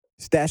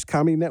Stash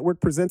Comedy Network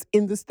presents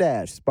In the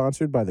Stash,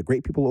 sponsored by the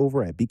great people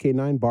over at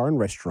BK9 Bar and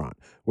Restaurant,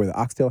 where the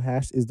oxtail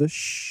hash is the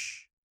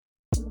shh.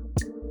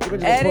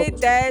 Edit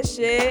that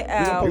shit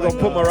out. We're gonna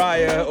put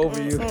Mariah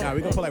over you. Nah, we're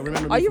gonna put like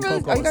Remember Me Are you from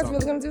really? Coco Are you or guys something.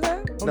 really gonna do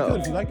that? No. Good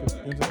if you like it. You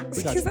know what I'm saying?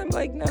 We got Because you. I'm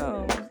like,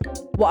 no.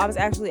 Well, I was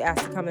actually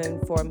asked to come in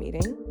for a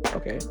meeting,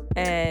 Okay.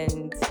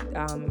 and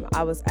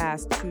I was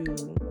asked to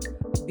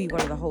be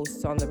one of the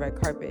hosts on the red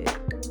carpet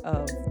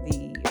of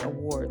the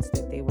awards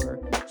that they were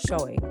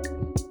showing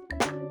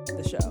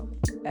the show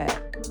at.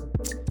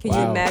 Can you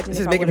Wow. imagine? This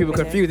if is I making would've people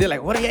been confused. They're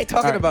like, what are you talking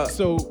All right, about?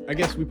 So I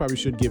guess we probably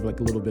should give like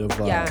a little bit of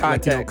Yeah. like, you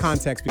know, Context.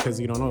 context because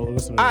you don't know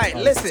listeners. All right,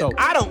 listen. So,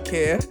 I don't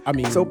care. I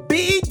mean- so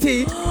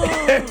BET.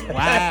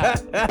 wow.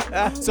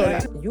 So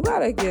there? You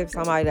gotta give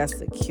somebody that's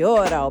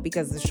secure though,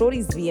 because the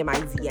shorties be in my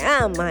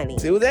DM, honey.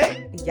 Do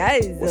they?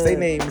 Yes. What's their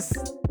names?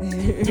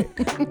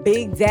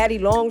 Big Daddy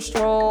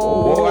Longstrong.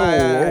 All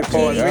right, pause.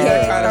 Kitty Read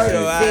that kind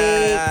of Cat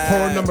shit.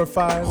 Whore number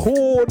 5.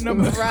 Whore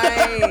number.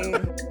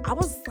 Right. I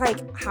was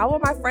like, how are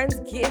my friends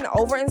getting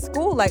over in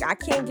school? Like, I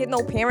can't get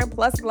no Parent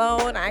Plus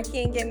loan. I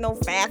can't get no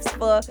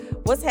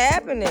FAFSA. What's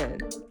happening?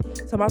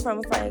 So my friend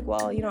was like,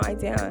 well, you know, I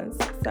dance.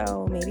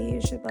 So maybe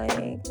you should,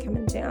 like, come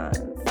and dance.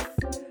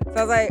 So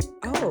I was like,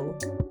 oh.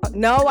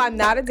 No, I'm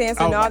not a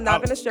dancer. No, I'm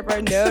not even a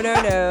stripper.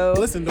 No.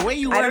 Listen, the way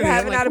you I were don't it,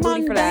 have like, an out of come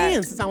booty on, for that.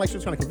 dance. It sounded like she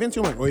was trying to convince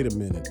you. I'm like, wait a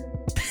minute.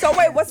 So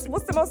wait, what's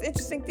the most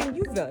interesting thing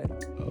you've done?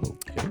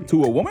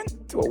 To a woman?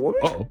 To a woman?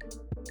 Uh-oh.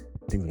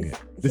 Things are good.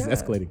 This Yeah.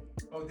 is escalating.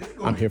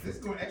 I'm here for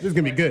it. This is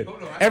gonna be good.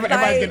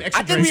 Everybody's Like, getting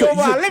extra I think we drinks.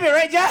 over our limit,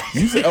 right, Josh?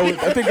 You said,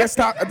 I think that's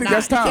time. I think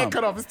that's You time. can't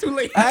cut off. It's too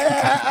late.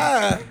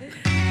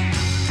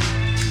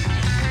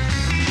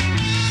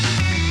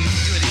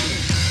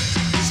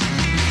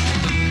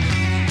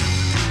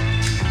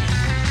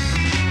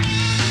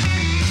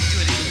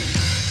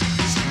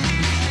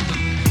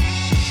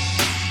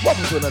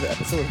 Welcome to another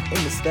episode of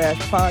In the Stash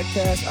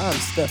Podcast. I'm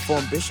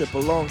Stephon Bishop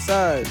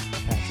alongside.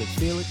 Patrick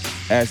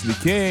Felix. Ashley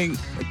King.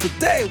 And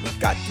today we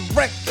got the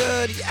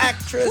director, the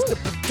actress, the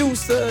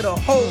producer, the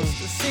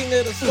host, the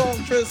singer, the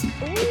songstress,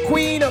 the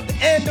queen of the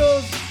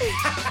Andals.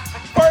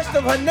 First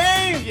of her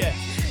name,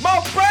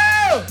 Mo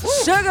Brown.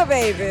 Sugar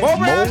baby. Mo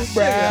Brown. Mo Sugar.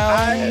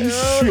 Brown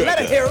Sugar. Let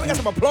her hear it. We got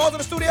some applause in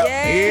the studio.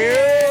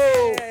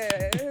 Yeah.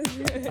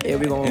 Yeah,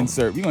 we gonna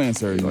Insert. We gonna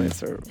insert. We gonna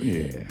insert.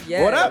 Yeah.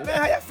 Yeah. What up, man?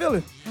 How y'all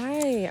feeling?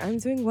 Hi, I'm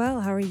doing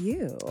well. How are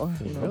you?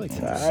 Really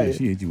Shit,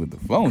 she hit you with the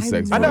phone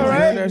sex. I know, voice. You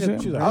heard right?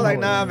 that shit? I was like,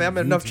 nah, man, I'm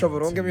in enough trouble.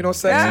 Don't give me no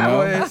sexy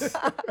Yeah. voice.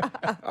 I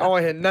don't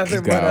want to hear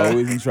nothing This but guy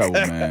always in trouble,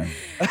 man.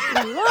 She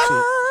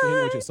hit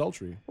me with your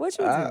sultry. What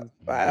you do?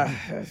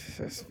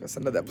 that's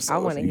another episode. I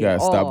want to You hear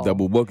gotta all. stop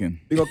double booking.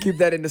 We're going to keep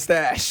that in the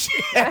stash.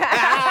 We're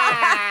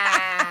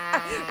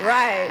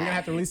Right. gonna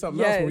have to release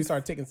something else when we Yes.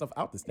 start taking stuff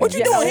out this thing. What you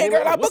Yes. doing here,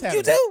 girl? I What's booked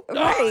you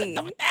happening?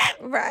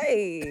 too.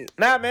 Right.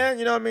 Nah, man,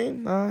 you know what I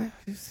mean?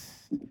 Just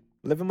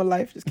living my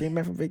life. Just came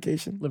back from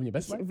vacation. Living your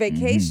best life.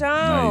 Vacation.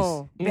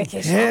 Nice.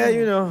 Vacation. Yeah,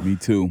 you know. Me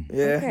too.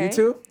 Yeah, Okay. you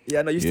too? Yeah,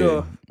 I know you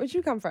still Where'd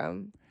you come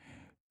from?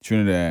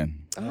 Trinidad.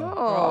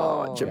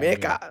 Oh.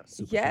 Jamaica.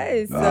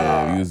 Yes. We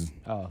was,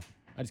 Oh,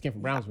 I just came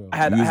from Brownsville. I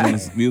had, we I was on had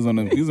the, we was on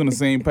the, we was on the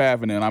same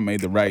path, and then I made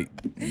the right.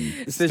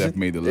 decision. Steph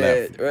made the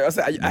left. Yeah,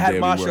 I had There we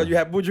Marshall, were. you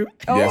had Buju.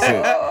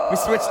 That's We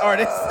switched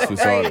artists. it. Switch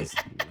artists.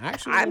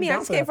 Actually, I mean, I I'm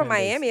just down came for from that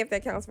fan Miami, if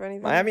that counts for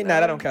anything. Miami? Nah,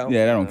 that don't count.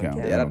 Yeah, that don't count.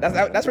 Okay. Yeah, That don't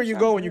count. that's where you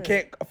go when you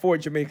can't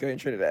afford Jamaica and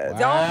Trinidad.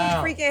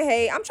 Don't freaking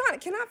hate. I'm trying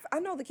to, I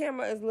know the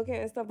camera is looking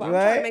and stuff, but I'm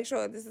Right? trying to make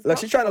sure this is. Look,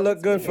 she's trying to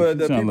look good for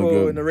the trying to look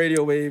people good. in the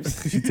radio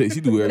waves. She do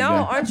everything. No,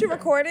 aren't you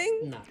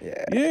recording?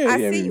 Yeah. Yeah, I yeah,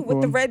 see we you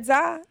with the recording. red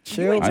dot.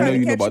 Chill. ain't I know trying to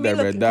you know catch about me that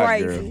red looking dot,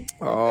 crazy.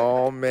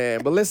 Oh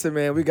man, but listen,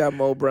 man, we got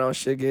Mo Brown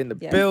Sugar in the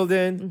Yes.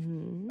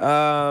 building.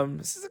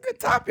 This is a good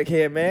topic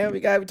here, man.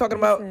 We're talking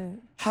about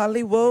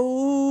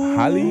Hollywood.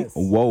 Holly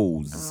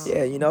Woes.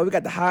 Yeah, you know, we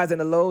got the highs and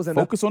the lows and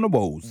Focus on the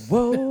woes. the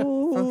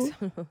whoa.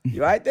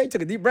 You right there? You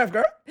took a deep breath,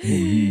 girl.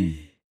 I'm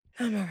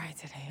all right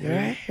today. You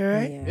right? You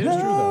right? It is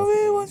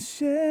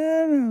true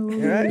though.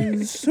 You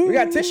right? We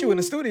got tissue in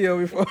the studio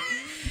before.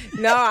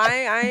 No,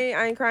 I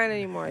ain't crying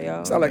anymore,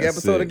 yo. Sound like an That's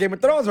episode it. of Game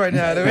of Thrones right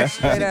now. Just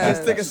stick She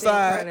ain't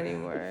aside. crying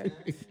anymore.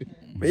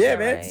 But yeah,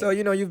 man. Alright. So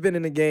you know, you've been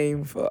in the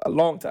game for a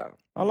long time.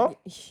 How long?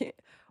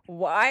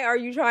 Why are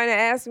you trying to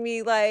ask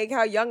me like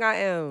how young I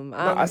am?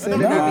 I said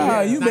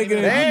Nah, you making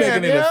it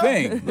Damn, a yeah.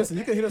 thing. Listen,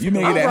 you can hit us. You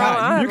with making the- it Bro, hot.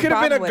 I have You could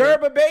have been a problem with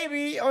it. Gerber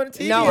baby on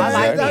TV. No, I and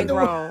like shit. being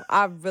All grown.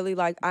 I really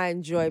like. I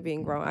enjoy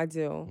being grown. I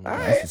do.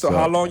 right. So what's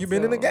how up. long you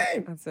been in the So,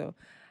 game? I do.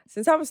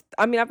 Since I was,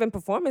 I mean, I've been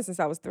performing since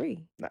I was 3.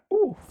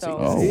 Ooh. So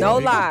Oh. no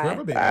Big lie,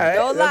 Gerber baby. All right.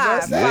 no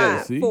That's lie. what I said.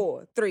 5, See?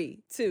 4, 3,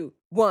 2,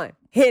 1.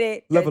 Hit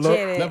it. Level up,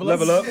 Janet. level up,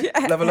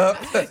 level up.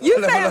 You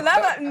say level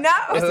up? It's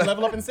No, the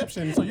level up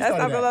Inception. So you that's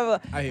started not the that. level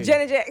up. I hear you.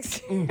 Janet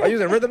Jackson. Are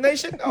you in Rhythm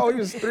Nation? Oh, you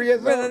was 3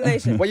 years old. Rhythm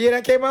Nation. What year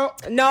that came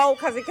out? No,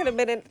 because it could have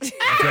been in.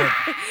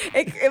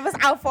 it was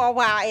out for a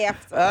while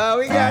after.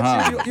 We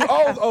got you. You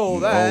old.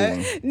 All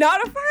right. No,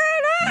 the fire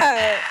not.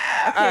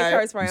 I can't Alright.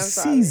 curse right. I'm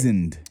sorry.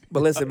 Seasoned.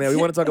 But listen, man, we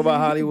want to talk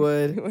about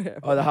Hollywood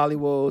or the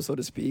Hollywood, so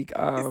to speak.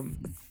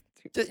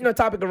 Just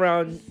topic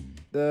around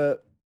the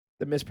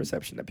the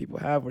misperception that people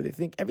have where they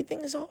think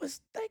everything is always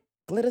like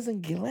glitters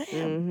and glam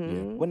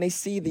Mhm. when they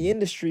see the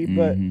industry.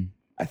 But Mhm.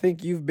 I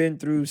think you've been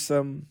through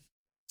some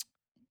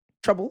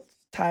troubled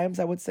times,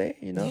 I would say.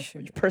 You know,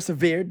 Sure. you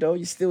persevered though.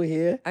 You're still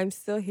here. I'm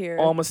still here.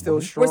 Almost still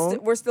We're, strong.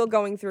 we're still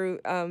going through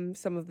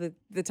some of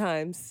the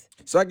times.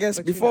 So I guess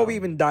But you before we know.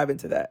 even dive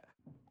into that,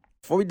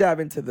 before we dive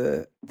into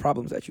the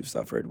problems that you've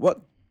suffered,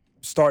 what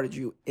started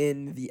you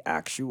in the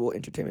actual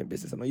entertainment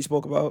business? I know you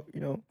spoke about,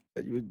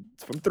 that you were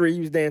from 3,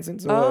 you was dancing.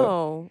 So,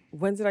 Oh,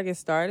 when did I get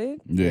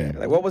started? Yeah.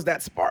 like, what was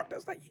that spark that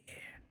was like, yeah,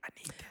 I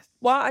need this?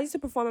 Well, I used to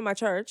perform in my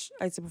church.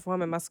 I used to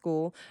perform in my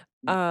school.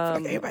 I feel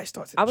like everybody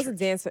starts. I was a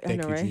dancer. I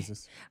Thank know, you, right?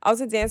 Jesus. I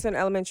was a dancer in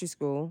elementary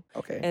school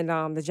Okay. and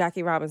the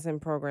Jackie Robinson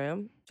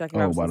program. Jackie Oh,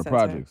 Robinson by the Center.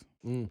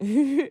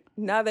 projects.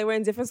 No, they were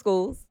in different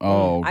schools.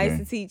 Oh, okay. I used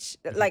to teach,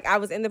 like I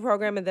was in the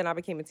program and then I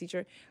became a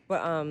teacher.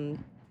 But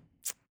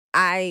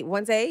I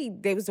one day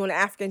they was doing the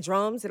African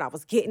drums and I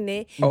was getting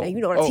it. Oh, And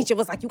the oh, teacher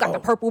was like, "You got the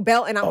oh, purple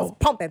belt," and I was oh,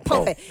 pumping.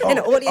 oh, And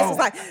the audience was oh,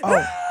 like,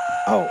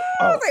 oh,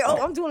 I was like,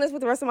 "Oh, I'm doing this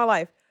with the rest of my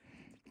life."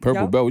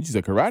 Purple Yeah. belt. What you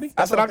said, karate?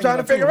 That's what I'm trying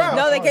to figure out.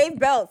 No, they gave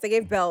belts. They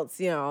gave belts,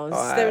 They were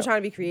alright. trying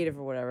to be creative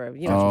or whatever.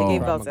 They Oh.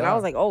 gave Oh belts. my And I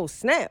was God. like, oh,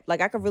 snap. Like,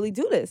 I could really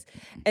do this.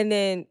 And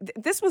then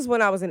this was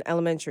when I was in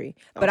elementary.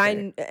 But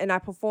Okay. I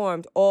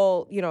performed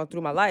all, through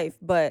my life.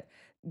 But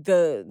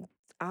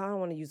I don't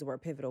want to use the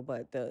word pivotal,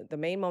 but the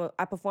main moment,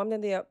 I performed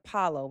in the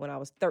Apollo when I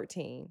was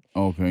 13.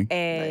 Okay.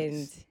 And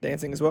Nice.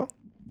 Dancing as well.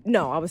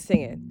 no, I was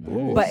singing.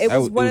 Ooh. But it That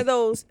was was- one it of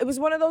those. It was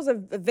one of those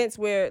events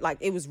where like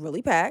it was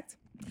really packed.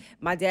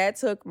 My dad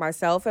took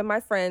myself and my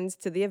friends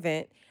to the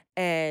event,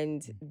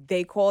 and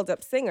they called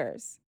up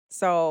singers.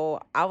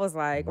 So I was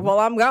like, "Well,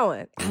 I'm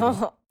going.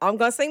 I'm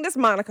gonna sing this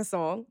Monica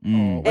song."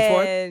 Mm. Which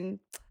one? And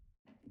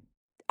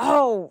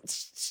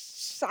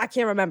I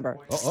can't remember.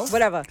 Uh-oh.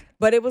 Whatever.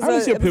 But it was How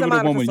is your it was a pivotal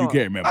Monica moment you song.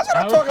 can't remember? That's what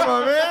I'm talking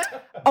about, man.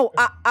 Oh,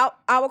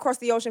 I'll across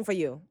the ocean for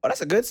you. Oh,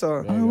 that's a good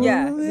song.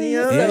 Yeah.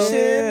 Yeah.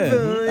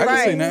 So- I can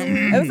Right. sing that.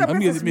 It was a Let me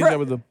Princess get that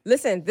with the.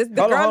 Listen, the Hold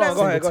girl on, hold on. that's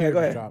Go ahead, go ahead, go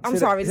ahead. Drop. I'm Hit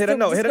sorry. it. Hit a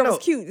note. Hit a This girl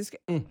note. was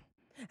cute.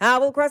 I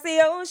will cross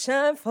the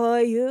ocean for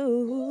you.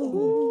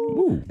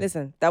 Ooh.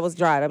 Listen, that was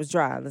dry.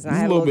 Listen, Just I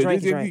had a little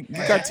bit. drink. You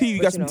got tea? You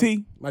But got you some know.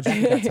 tea? My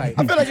jacket got tight.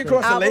 I feel like you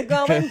crossed I the will lake.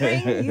 go and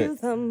bring you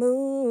the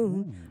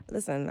moon.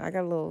 Listen, I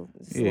got a little.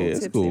 just a Yeah, little it's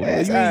tipsy cool.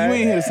 there. You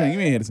ain't here to sing. You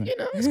ain't here to sing. You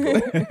know, it's cool.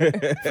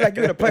 I feel like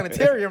you're in a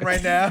planetarium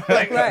right now.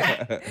 Like,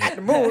 Right. at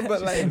the moon,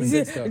 but like.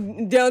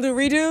 Down the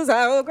redos,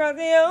 I will cross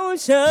the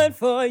ocean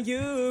for you.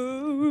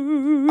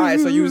 All right,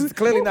 so you was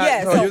clearly not.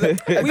 Yeah, so so you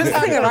was, we was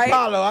singing, right?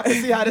 Apollo, I can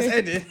see how this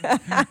ended.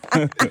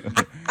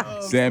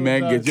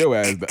 Sandman, get your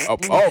ass up.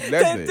 Oh,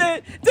 that's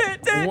it.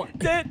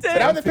 But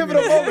that was the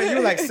pivotal moment. You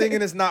were like,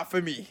 singing is not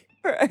for me.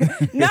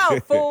 No,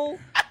 fool.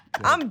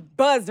 I'm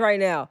buzzed right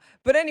now.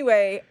 But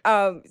anyway,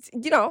 I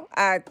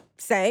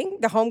sang.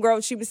 The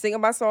homegirl, she was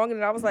singing my song,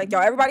 and I was like, yo,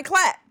 everybody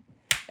clap.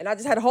 And I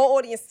just had the whole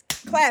audience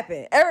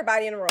clapping,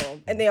 everybody in the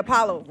room, in the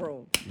Apollo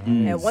room.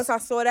 And once I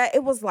saw that,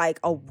 it was like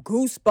a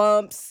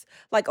goosebumps,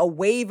 like a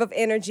wave of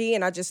energy.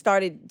 And I just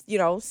started,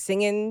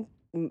 singing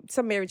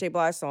some Mary J.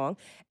 Blige song.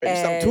 Wait, you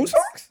And sung 2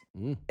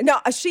 songs? No,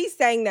 she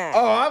sang that. Oh,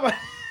 all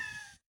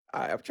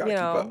right, I'm trying you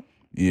to keep know. up.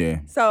 Yeah.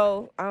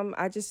 So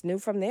I just knew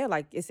from there,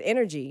 like, it's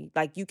energy.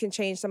 Like, you can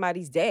change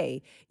somebody's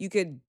day. You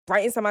could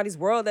brighten somebody's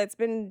world that's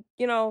been,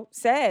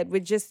 sad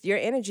with just your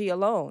energy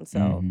alone. So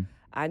Mhm.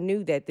 I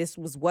knew that this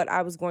was what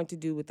I was going to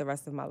do with the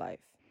rest of my life,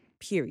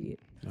 period.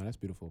 No, that's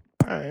beautiful.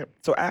 All right.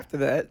 So after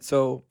that,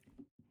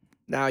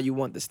 now you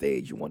want the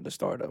stage, you want the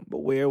stardom. But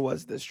where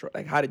was the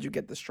like? How did you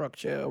get the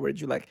structure? Where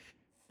did you like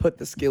put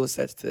the skill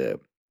sets to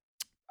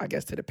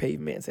the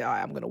pavement and say, all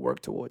right, I'm gonna work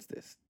towards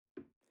this?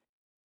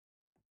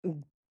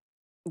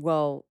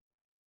 Well,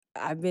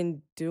 I've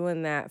been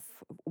doing that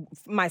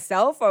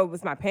myself or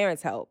with my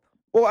parents' help.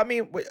 Well, I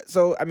mean,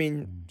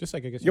 Just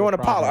like I guess you're on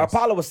Apollo.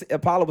 progress.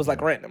 Apollo was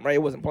like random, right?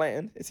 It wasn't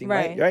planned. It seemed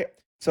Right. right?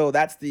 So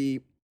that's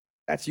you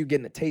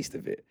getting a taste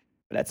of it.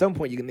 But at some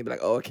point, you're gonna be like,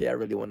 oh, okay, I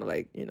really want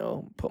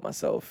to put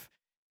myself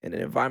in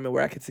an environment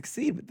where I could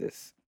succeed with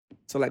this.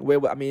 So like,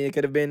 it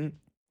could have been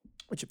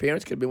with your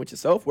parents, could have been with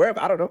yourself, wherever.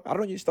 I don't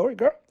know your story,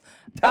 girl.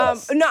 Tell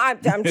us. No, I'm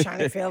trying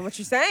to feel what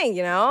you're saying.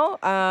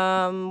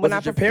 Was When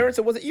it your parents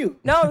or was it you?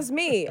 No, it was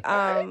me.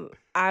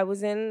 I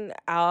was in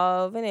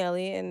Alvin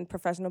Ailey in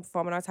Professional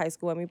Performing Arts High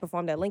School, and we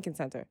performed at Lincoln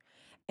Center.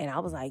 And I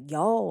was like,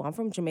 yo, I'm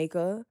from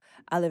Jamaica.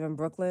 I live in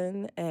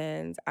Brooklyn,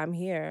 and I'm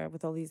here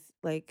with all these,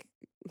 like,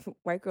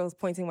 white girls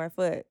pointing my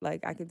foot.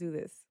 Like, I could do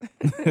this.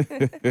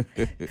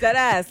 Dead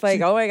ass.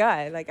 Like, oh, my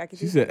God. Like, I could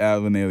do She this. said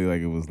Alvin Ailey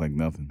like it was like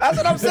nothing. That's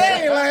what I'm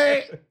saying.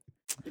 Like,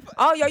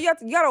 Oh, yo, you got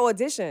to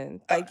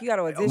audition. Like, you got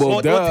to audition. Well,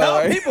 well, duh, tell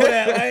right? people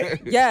that.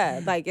 Like,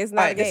 Yeah, like, it's all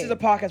not right, a game. this is a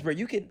podcast where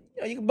you can,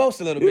 You can boast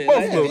a little You bit. boast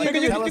Like, a little. you You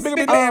can- can tell us- pick up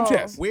your damn Oh.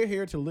 chest. We're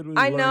here to literally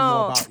I learn more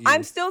know. about you.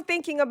 I'm still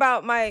thinking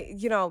about my,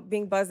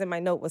 being buzzed and my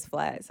note was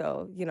flat.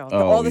 So, Oh,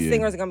 all the yeah.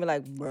 singers are gonna be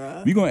like,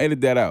 bruh. We gonna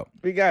edit that out.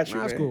 We got you,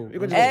 Nah, it's man. cool. We're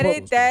gonna,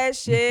 Edit that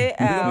shit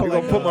out. we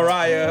gonna put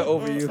Mariah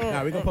over you.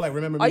 Nah, we're gonna put like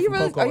Remember Me Are you from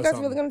really? Coco Are you or guys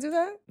something. really gonna do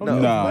that?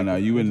 No. Nah,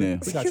 you in there.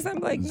 We got Because you. I'm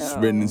like, It's no.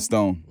 written in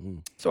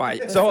stone. So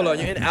hold on,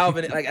 you're in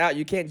Alvin. Like out,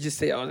 you can't just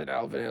say, "Oh, it's in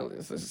Alvin."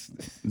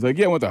 It's like,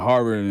 yeah, I went to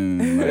Harvard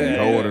and like,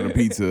 I ordered a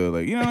pizza.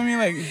 Like, you know what I mean?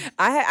 Like,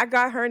 I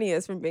got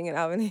hernias from being in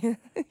Albany.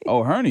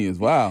 oh, hernias.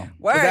 Wow.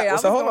 Word. I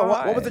was So hold on, going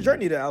what was hard. the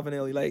journey to Alvin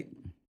Ailey? Like,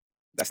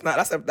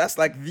 that's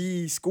like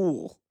the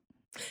school.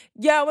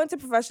 Yeah, I went to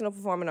professional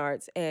performing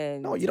arts,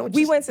 and No, you don't.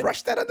 We just went to.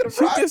 brush that under the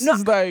She rug. just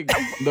is like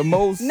the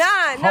most Nah.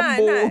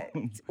 humble.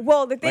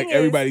 Well, the thing Like is,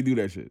 everybody do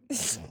that shit.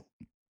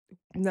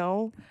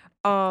 No.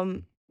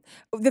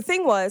 The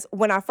thing was,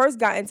 when I first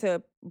got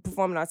into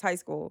performing arts high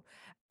school,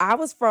 I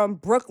was from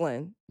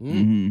Brooklyn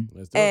Mm-hmm.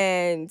 Let's do it.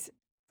 and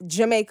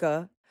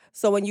Jamaica.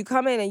 So when you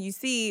come in and you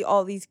see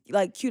all these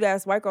like cute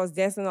ass white girls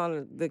dancing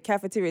on the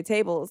cafeteria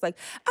table, it's like,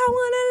 I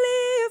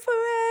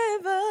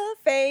wanna live forever,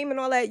 fame and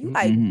all that. You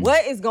like, Mhm.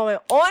 what is going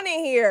on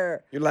in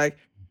here? You're like,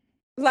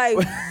 Like,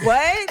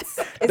 what is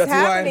that's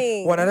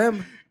happening? One of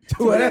them,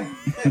 two of them.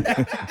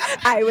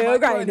 I will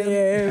grind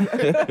him.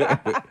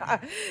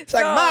 It's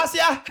like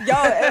Marcia.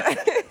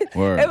 Yo,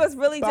 Word. it was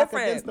really Back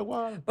different. against the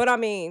wall. But I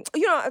mean,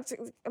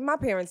 my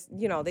parents,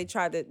 they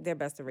tried their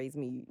best to raise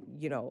me,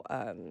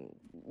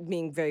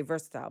 being very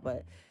versatile.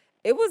 But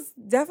it was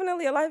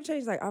definitely a life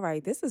change. Like, all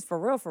right, this is for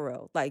real, for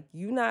real. Like,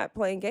 you not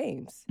playing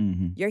games.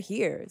 Mm-hmm. You're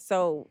here.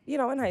 So, in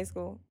high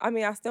school, I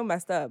mean, I still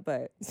messed up,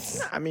 but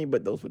I mean,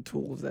 but those were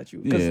tools that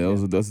you. Yeah,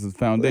 that's the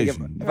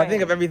foundation. If I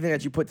think of everything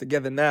that you put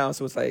together now,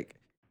 so it's like,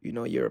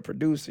 you're a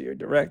producer, you're a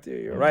director,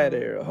 you're a writer,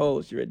 you're a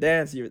host, you're a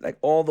dancer, you're like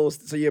all those.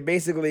 So you're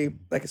basically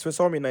like a Swiss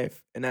Army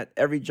knife, and at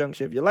every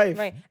juncture of your life,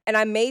 right. And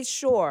I made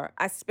sure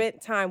I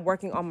spent time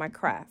working on my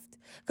craft.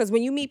 Because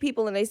when you meet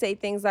people and they say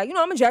things like,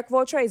 I'm a jack of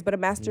all trades, but a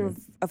master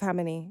of how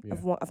many? Yeah.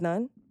 Of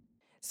none?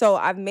 So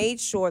I've made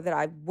sure that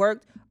I've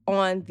worked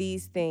on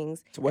these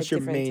things. So what's at your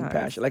different main times.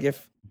 passion? Like,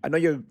 if I know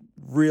you're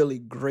really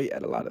great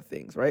at a lot of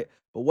things, right?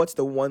 But what's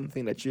the one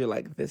thing that you're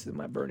like, this is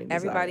my burning desire?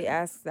 Everybody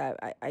asks that.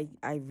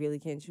 I really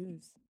can't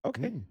choose.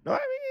 Okay. No, I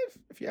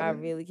mean, if you I have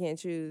really can't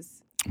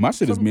choose. My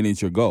shit is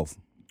miniature golf.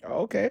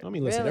 Oh, okay. I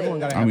mean, listen, Really? everyone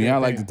got. I mean, I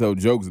like to tell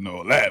jokes and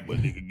all that, but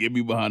nigga, get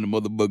me behind the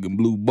motherfucking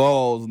blue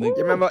balls, nigga.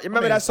 You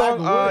remember that song,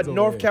 Tiger Woods over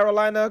North there.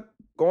 Carolina,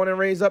 going and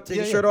raise up, take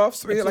your Yeah, shirt yeah. off,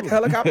 swing it like a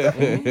helicopter?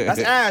 That's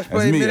Ash That's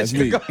playing me, that's me.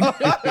 miniature golf.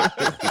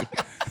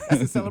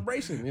 That's a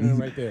celebration,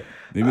 right there.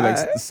 They be like,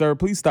 Alright. sir,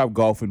 please stop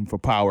golfing for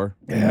power.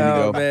 And there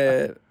you Oh, go.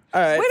 man.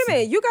 All right. Wait a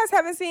minute. You guys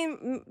haven't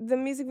seen the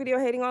music video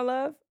Hating on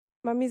Love?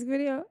 My music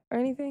video or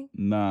anything?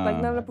 Nah. Like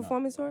none of the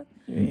performance tour?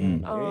 You Oh,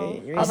 ain't all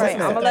right. seen I'm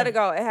that. gonna let it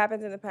go. It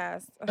happened in the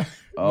past.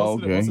 Oh, Most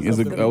of the- okay. most of Is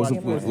the it, stuff what's,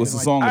 everybody what's the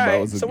like- song All about?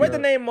 right. Is it- So where'd the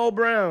name Mo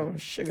Brown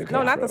Sugar No,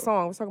 come not the from?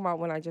 song. I was talking about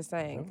when I just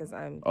sang because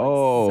I'm like,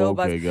 Oh, so okay,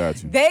 buzzed.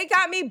 got you. They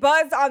got me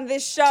buzzed on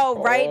this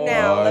show right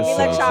now. Oh, Let me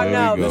let so y'all there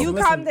know. we go. If you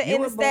Listen, come to you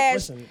In were the both- Stash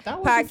listen, that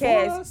was before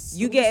podcast, us.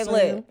 you I'm getting just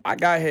saying. lit. I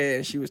got here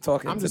and she was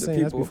talking I'm to just the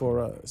saying that's people. before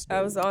us. I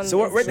was on. So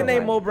this where'd the show.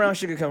 name Mo Brown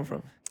Sugar come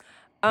from?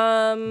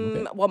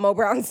 Well, Mo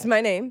Brown's my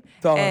name,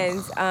 So-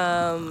 and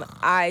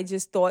I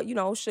just thought,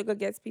 sugar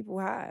gets people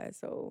high.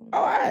 So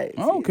All right.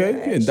 Oh, okay. Yeah,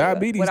 Yeah, sure.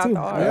 diabetes Without too. the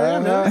R. Yeah,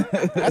 man.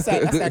 That's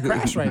that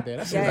crash right there.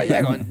 That's Yeah, Like,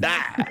 you're gonna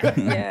die.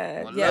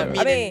 yeah. love me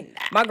I mean,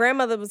 my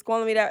grandmother was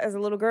calling me that as a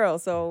little girl.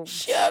 So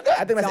Sugar.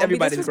 I think that's don't be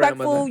everybody's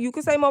disrespectful. grandmother. You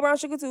could say Mo Brown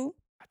Sugar too.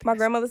 My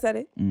grandmother said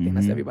it. I think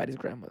that's Mhm. everybody's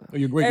grandmother. Oh,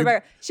 wait,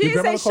 Everybody, she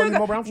your didn't say grandmother called you sugar.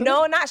 Mo Brown Sugar?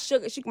 No, not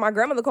sugar. My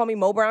grandmother called me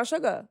Mo Brown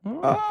Sugar.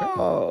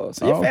 Oh,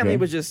 so your Oh, family okay.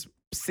 was just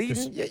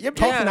seeding. Your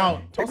Tossing Yeah. out.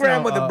 Your tossing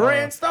grandmother out,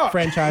 brand star.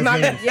 franchise My,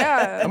 name.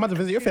 yeah. I'm about to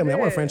visit your family. I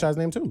want a franchise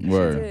name too. She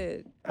Word.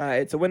 did. All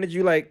right. So when did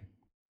you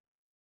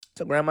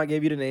So grandma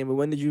gave you the name, but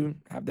when did you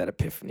have that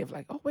epiphany of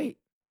like, oh wait,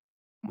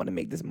 I'm gonna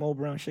make this Mo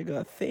Brown Sugar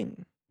a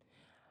thing?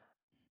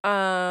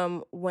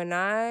 When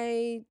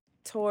I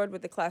toured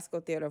with the Classical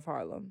Theater of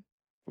Harlem.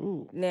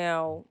 Ooh.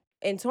 Now,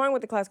 in touring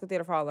with the Classical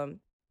Theater of Harlem,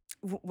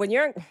 when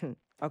you're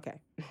okay.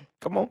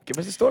 Come on, give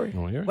us a story.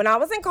 When I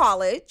was in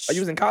college, Are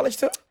you was in college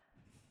too?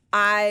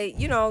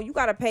 you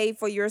gotta pay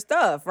for your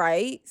stuff,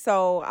 right?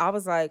 So I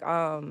was like,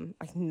 I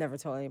never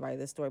told anybody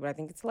this story, but I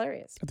think it's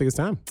hilarious. I think it's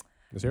time.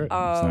 Let's hear it.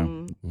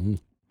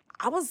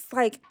 I was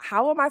like,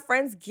 how are my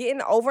friends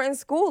getting over in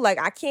school? Like,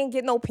 I can't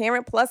get no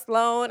Parent Plus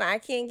loan. I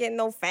can't get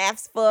no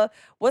FAFSA.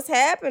 What's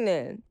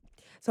happening?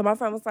 So my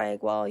friend was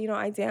like, well,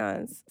 I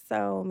dance.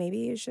 So maybe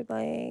you should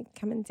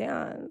come and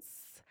dance.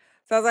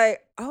 So I was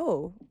like,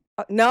 oh,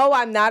 no,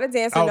 I'm not a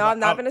dancer. Oh, No, I've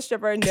not been a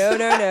stripper. No,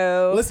 no,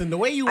 no. Listen, the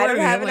way you I worded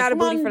don't it, have I'm an out like, of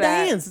come booty on, for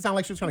that. dance. It sounded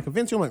like she was trying to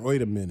convince you. I'm like,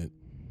 wait a minute.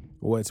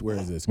 Where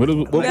is this? What was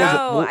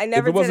No, it? I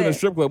never If it wasn't did a it.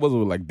 strip club, was it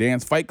like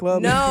Dance Fight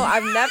Club? No,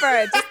 I've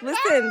never.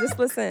 Just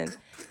listen.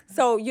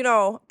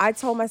 So, I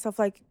told myself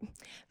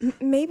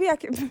maybe I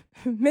can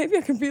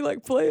be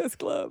like Players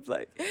Club.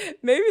 Like,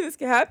 maybe this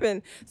can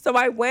happen. So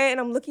I went and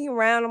I'm looking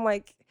around. I'm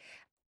like,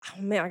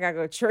 oh man, I gotta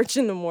go to church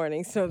in the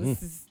morning. So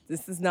this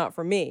This is not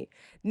for me.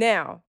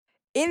 Now,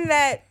 in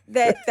that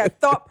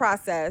thought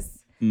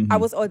process, I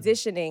was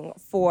auditioning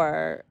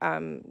for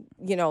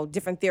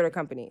different theater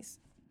companies.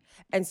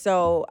 And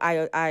so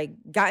I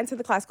got into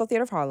the Classical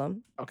Theater of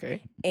Harlem.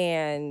 Okay.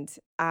 And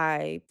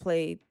I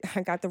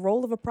got the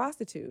role of a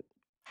prostitute.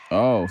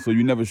 Oh, so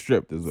you never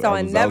stripped? So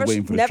I never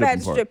had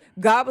to strip.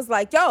 God was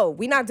like, "Yo,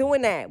 we not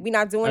doing that. We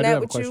not doing that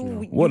with you.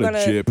 What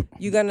a chip!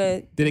 You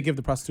gonna?" Did they give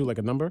the prostitute like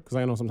a number? Because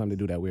I know sometimes they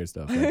do that weird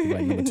stuff.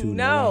 Like number 2.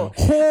 No.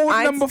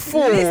 Whore number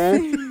 4.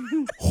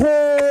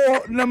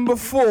 Whore number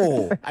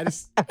 4. I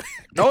just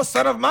No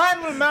son of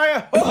mine will marry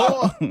a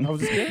whore. I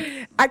was just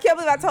kidding. I can't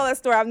believe I told that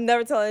story. I've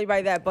never told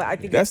anybody that, but I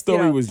think That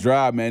story was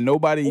dry, man.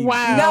 Nobody. No,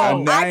 I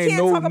ain't can't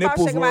no talk about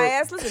nipples shaking my were-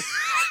 ass. Listen,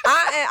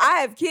 I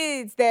have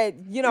kids that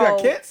You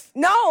got kids?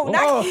 No,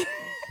 not Oh. kids.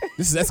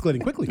 This is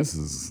escalating quickly. This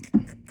is.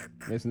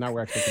 It's not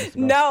where I expected this to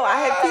go. No, I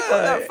had people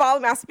that follow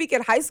me. I speak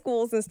at high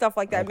schools and stuff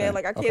like that, man.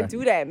 Like I can't Okay.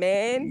 do that,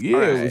 man. Yeah,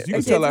 Alright. you I can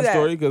can't tell do that that.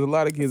 story because a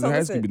lot of kids So in high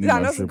listen, school be I doing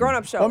know that it's a shit.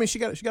 grown-up show. Well, I mean, she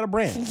got a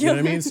brand. You know what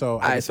I mean? So All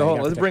right, so hold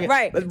on, let's bring it.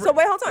 Right. Let's So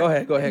wait, hold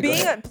on. Go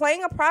ahead.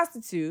 Playing a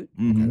prostitute,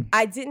 Mhm.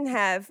 I didn't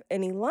have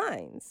any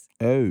lines,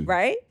 Oh.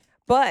 right?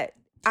 But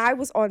I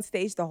was on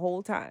stage the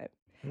whole time.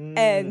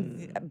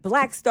 And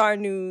Black Star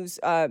News,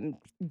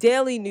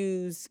 Daily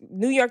News,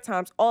 New York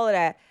Times, all of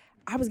that.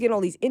 I was getting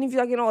all these interviews,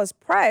 I getting all this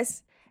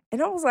press,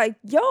 and I was like,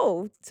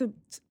 "Yo,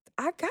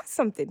 I got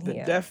something The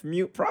here." deaf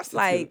mute prostitute.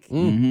 Like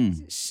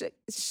Mm-hmm.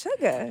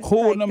 sugar.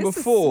 Whore Like, number this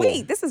is 4.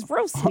 Sweet. This is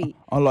real sweet.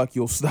 I like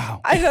your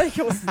style. I know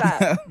you will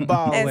stop.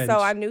 Ball And so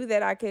wench. I knew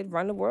that I could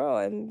run the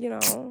world and,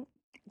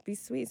 be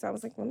sweet. So I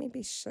was like, let me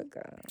be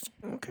sugar.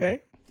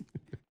 Okay.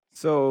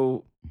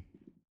 So,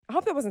 I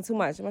hope that wasn't too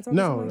much. Am I talking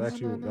too No, much?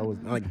 actually, that was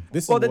like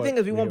this. well, is the what thing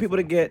is, we we're want here people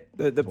to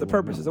for. get the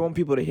purposes. I want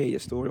people to hear your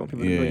story. I want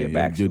people to know Yeah, your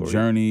backstory. your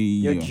journey.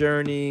 Your yeah.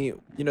 journey,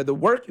 the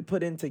work you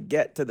put in to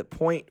get to the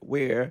point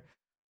where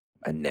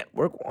a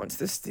network wants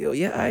to steal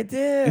your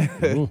idea.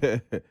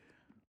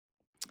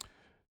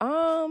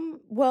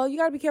 Well, you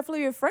gotta be careful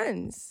of your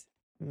friends.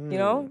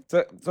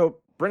 So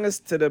bring us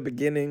to the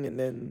beginning and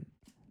then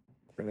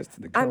bring us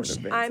to the current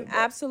events. I'm of that.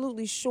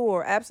 absolutely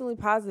sure,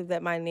 absolutely positive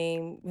that my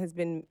name has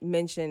been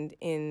mentioned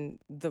in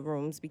the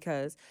rooms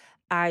because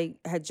I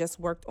had just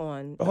worked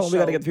on. But a hold on, we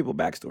got to show. get the people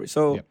backstory.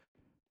 So Yep.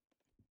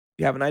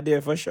 you have an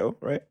idea for a show,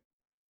 right?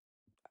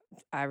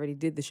 I already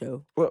did the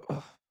show. Well,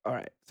 all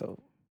right. So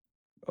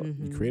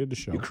You created the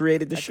show. you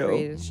created the I show.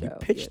 created the You show,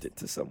 pitched yes. it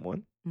to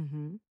someone.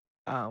 Mm-hmm.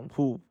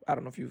 Who I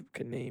don't know if you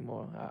can name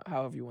or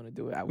however you want to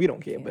do it. We don't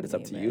care, but it's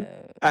up to you.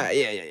 Mm-hmm. All right,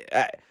 yeah. All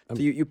right.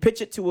 So you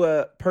pitch it to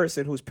a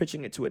person who's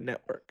pitching it to a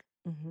network.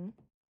 Mm-hmm.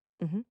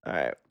 All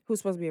right. Who's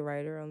supposed to be a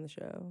writer on the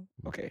show?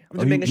 Okay. I'm Oh,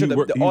 just he- making sure he the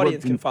worked- he audience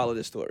worked can in- follow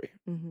this story.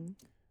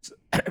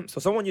 Mm-hmm. So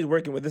someone you're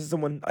working with, this is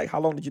someone, like,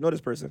 how long did you know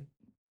this person?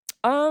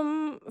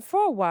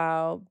 For a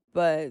while,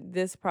 but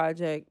this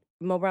project,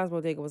 Mo Brown's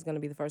Bodega, was going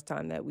to be the first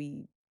time that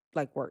we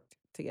worked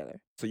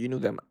together. So you knew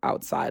them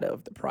outside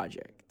of the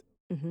project.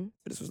 Mm-hmm. So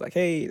this was like,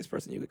 hey, this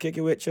person you could kick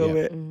it with, chill Yeah.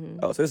 with. Mm-hmm.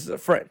 Oh, so this is a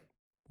friend.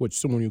 Which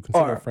someone you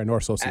consider Or- a friend or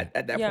associate.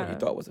 At that point, Yeah. you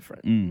thought was a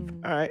friend.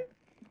 Mm. All right.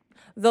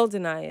 They'll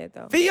deny it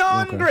though.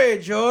 Theon Okay.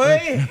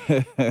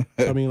 Greyjoy.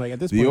 So, I mean, like at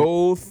this The point,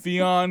 old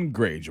Theon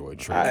Greyjoy All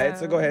trick. right,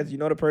 so go ahead. You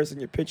know the person,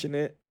 you're pitching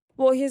it.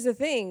 Well, here's the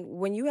thing: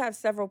 when you have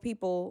several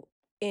people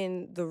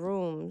in the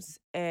rooms,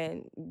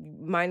 and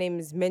my name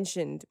is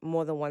mentioned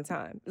more than one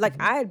time, like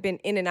I had been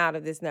in and out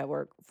of this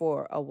network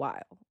for a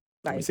while.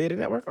 Can we Like, say it in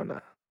network or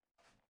not?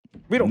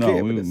 We don't No,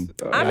 care. we But it's,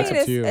 wouldn't. I That's mean,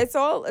 up to you. it's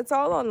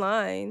all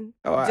online.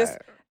 oh, Just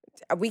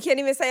we can't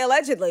even say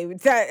allegedly.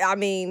 I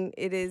mean,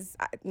 it is.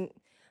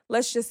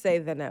 Let's just say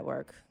the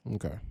network.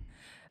 okay,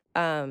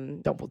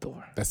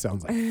 Dumbledore. that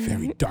sounds like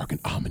very dark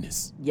and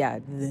ominous. Yeah,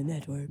 the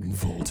network.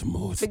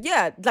 Voldemort. But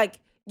yeah,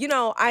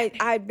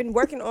 I've been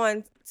working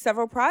on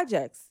several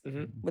projects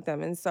Mhm. with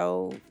them, and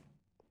so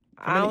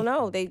How I don't many?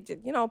 know. They,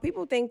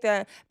 people think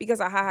that because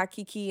I ha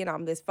kiki and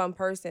I'm this fun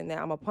person that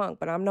I'm a punk,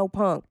 but I'm no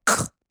punk.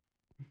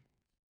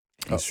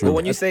 That's Well, true.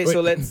 when you say Wait.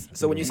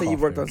 when you say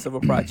you've worked on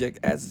several projects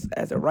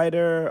as a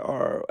writer,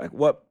 or like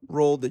what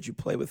role did you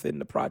play within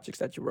the projects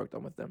that you worked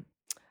on with them?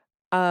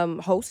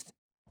 Host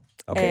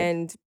Okay.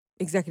 and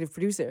executive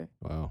producer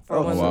Wow. for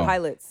Oh, one of wow. the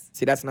pilots.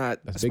 See, that's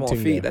not That's a a big small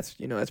team feat. there. That's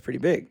that's pretty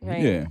big.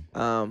 Right.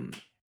 Yeah.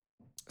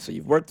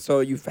 So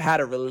you've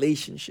had a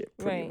relationship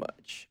pretty Right.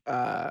 much.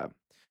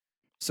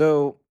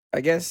 So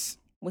I guess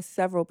With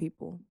several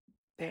people.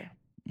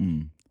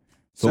 Mm.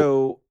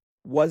 so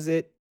was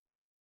it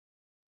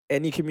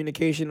any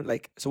communication?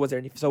 Like, so was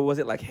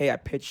it like, hey, I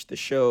pitched the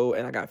show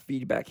and I got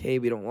feedback, hey,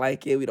 we don't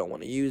like it, we don't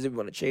want to use it, we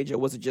want to change it? Or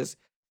was it just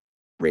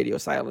radio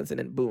silence and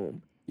then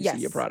boom, you see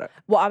your Yes. product?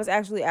 Well, I was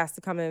actually asked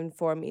to come in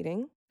for a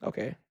meeting,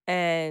 Okay.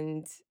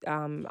 and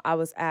I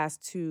was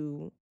asked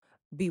to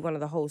be one of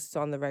the hosts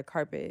on the red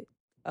carpet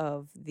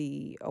of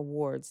the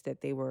awards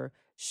that they were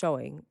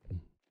showing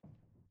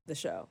the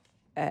show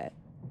at.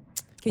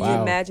 Could you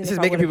imagine? This if is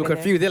I making would've people been there?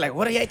 confused. They're like,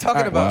 what are you talking All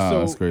right, about? Wow,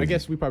 that's so crazy. I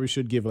guess we probably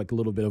should give like a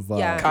little bit of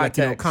Yeah. like,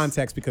 Context.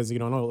 context because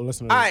no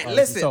listeners. All right,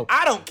 listen. So,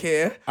 I don't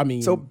care. I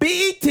mean- so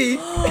BET.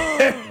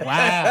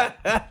 wow.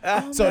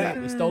 So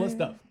they stole his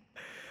stuff.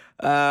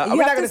 You we're have not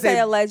to gonna say say.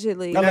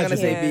 allegedly. We're not gonna You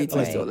say can't, BET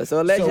like- stole it.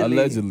 So allegedly,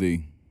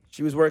 Allegedly.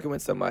 she was working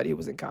with somebody who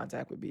was in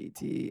contact with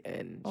BET,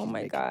 and Oh she's my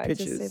making God!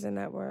 pictures. Just say the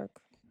network.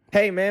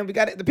 Hey man, we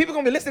got it. The people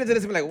gonna be listening to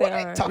this and be like, what They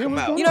are are. you talking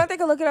about? You know, they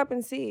can look it up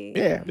and see.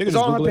 Yeah, They can it's just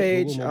on her Google it,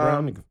 page. Google Mo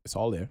Brown, it's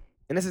all there.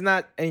 And this is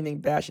not anything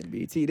bashing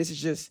BET. This is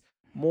just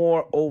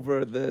more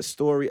over the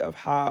story of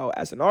how,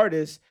 as an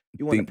artist,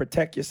 you want to Think-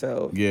 protect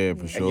yourself Yeah,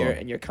 for and sure.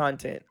 your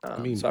content.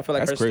 mean, So I feel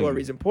like her that's crazy.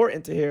 story is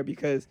important to hear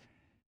because.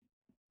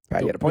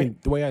 Right, you had a I mean,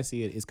 point. the way I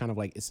see it is kind of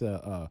like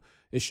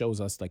it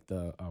shows us like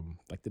the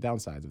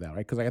downsides of that, right?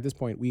 Because like at this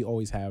point, we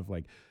always have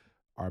like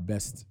our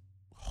best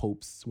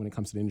hopes when it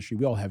comes to the industry.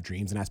 We all have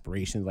dreams and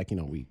aspirations. Like,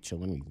 we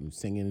chilling, we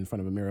singing in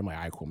front of a mirror. I'm like,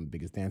 all right, cool, I'm the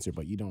biggest dancer,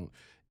 but you don't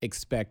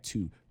expect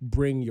to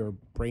bring your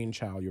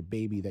brainchild, your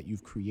baby that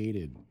you've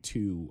created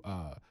to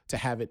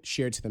have it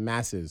shared to the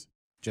masses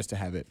just to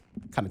have it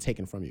kind of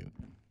taken from you,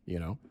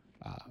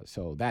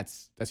 So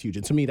that's huge.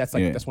 And to me, that's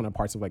like, that's one of the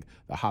parts of like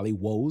the Holly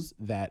woes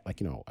that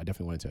like, I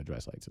definitely wanted to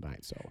address like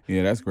tonight. So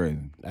Yeah, that's crazy.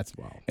 that's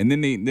wild. And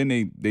then they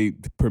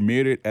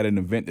premiered it at an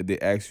event that they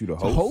asked you to To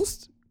host.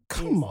 host?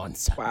 Come on,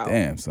 son. Wow.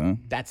 Damn, son.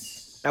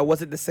 That's Now,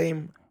 was it the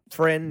same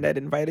friend that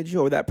invited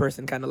you, or that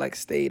person kind of like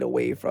stayed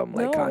away from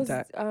like No, it was,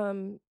 contact?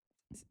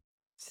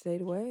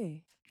 stayed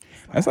away.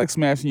 That's like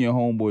smashing your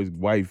homeboy's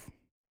wife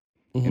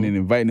and then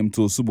inviting him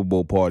to a Super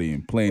Bowl party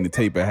and playing the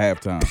tape at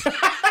halftime.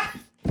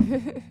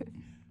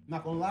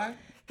 not gonna lie.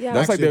 Yeah.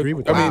 That's like actually agree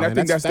with I that. mean, Wow, I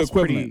think that's the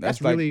equivalent. pretty- That's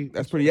that's like, really-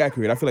 that's pretty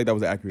accurate. I feel like that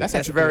was accurate. That's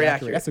That's actually very pretty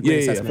accurate. That's a yeah, great I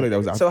assessment. feel like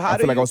that was. So I how feel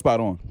do like I you- was spot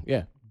on.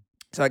 Yeah.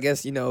 So I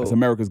guess It's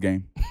America's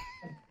game.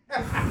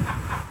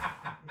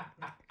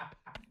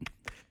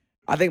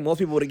 I think most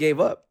people would have gave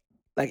up.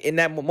 Like in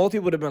that, most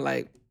people would have been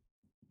like,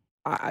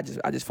 I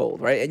just fold,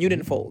 right? And you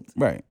didn't fold,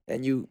 Right.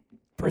 and you I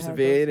have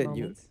persevered, those and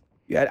you moments.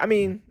 had. I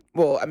mean,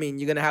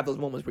 you're gonna have those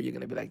moments where you're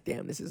gonna be like,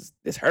 damn,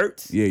 this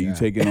hurts. Yeah, you Yeah.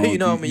 taking on. You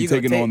know what I mean? You You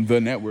gonna taking on the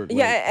network.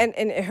 Yeah, like-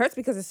 and it hurts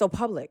because it's so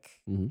public.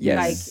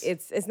 Yes. Like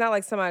it's not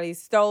like somebody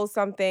stole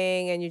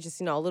something and you just,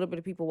 a little bit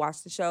of people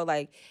watch the show.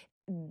 Like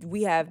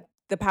we have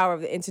the power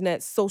of the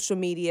internet, social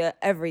media,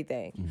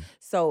 everything.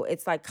 So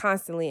it's like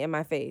constantly in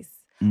my face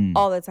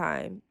all the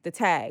time. The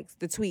tags,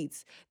 the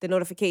tweets, the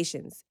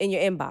notifications in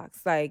your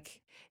inbox. Like,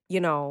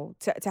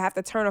 to have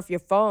to turn off your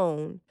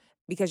phone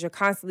because you're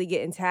constantly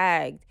getting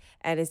tagged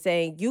and it's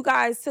saying, you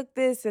guys took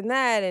this and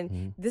that,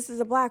 and this is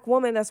a Black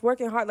woman that's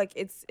working hard. Like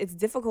it's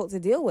difficult to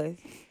deal with,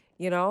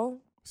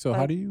 So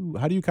how do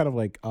you kind of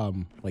like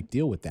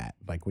deal with that?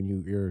 Like when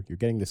you're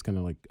getting this kind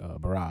of like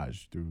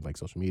barrage through like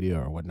social media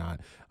or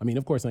whatnot. I mean,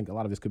 of course, like a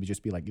lot of this could be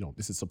just be like,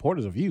 this is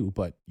supporters of you,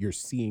 but you're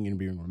seeing and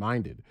being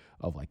reminded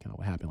of like kind of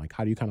what happened. Like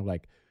how do you kind of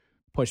like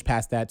push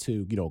past that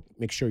to,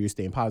 make sure you're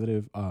staying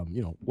positive?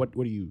 What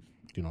do you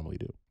normally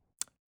do?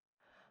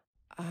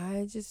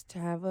 I just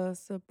have a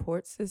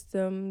support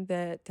system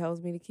that tells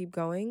me to keep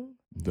going.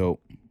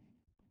 Dope.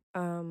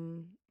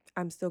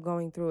 I'm still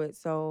going through it,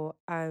 so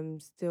I'm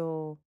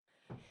still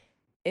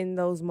in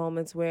those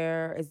moments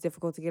where it's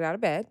difficult to get out of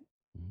bed.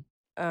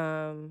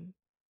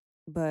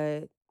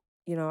 But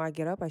I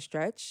get up, I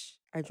stretch,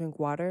 I drink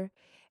water,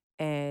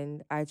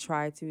 and I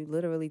try to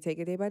literally take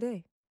it day by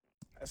day.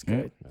 That's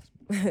good.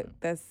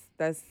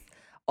 That's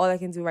all I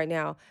can do right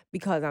now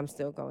because I'm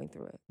still going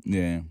through it.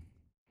 Yeah.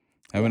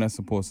 Having that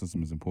support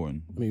system is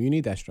important. I mean, you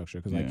need that structure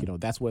because like, Yeah.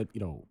 that's what,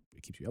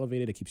 it keeps you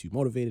elevated, it keeps you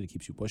motivated, it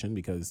keeps you pushing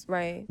because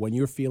Right. when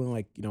you're feeling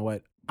like,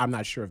 what, I'm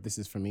not sure if this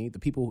is for me, the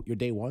people, your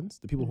day ones,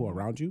 the people who are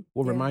around you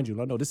will Yeah. remind you,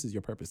 no, this is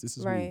your purpose. This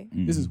is Right.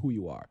 this is who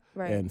you are.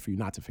 Right. And for you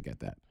not to forget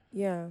that.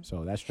 Yeah.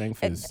 So that strength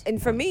And, is.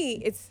 and for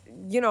me, it's,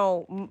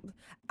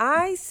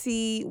 I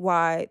see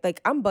why,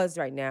 like, I'm buzzed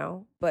right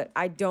now, but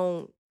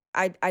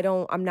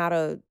I'm not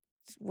a,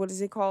 what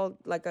is it called?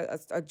 Like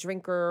a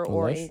drinker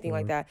or lush anything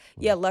like or- that.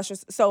 Yeah,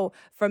 luscious. So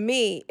for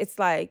me, it's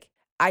like,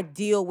 I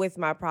deal with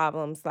my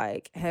problems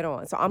like head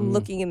on. So I'm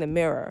looking in the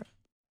mirror,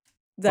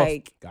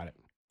 like, Got it.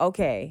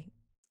 okay,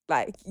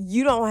 like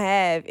you don't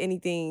have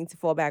anything to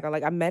fall back on.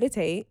 Like I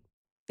meditate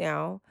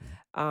now.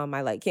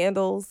 I light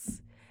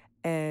candles.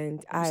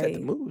 And You set the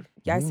mood.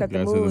 I set the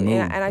Gotta set the mood, mood.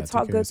 and I Gotta take talk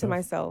care of good to yourself.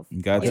 myself.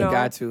 You got You to. know?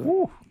 Got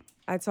to.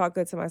 I talk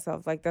good to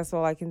myself. Like that's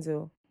all I can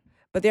do.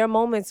 But there are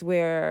moments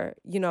where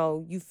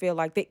you feel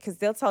like because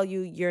they'll tell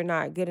you you're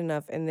not good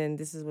enough, and then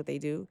this is what they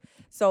do.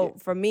 So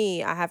for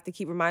me, I have to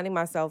keep reminding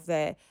myself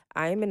that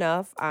I am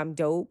enough. I'm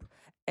dope,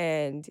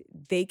 and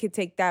they could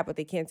take that, but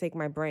they can't take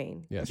my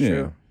brain. Yeah, Yeah.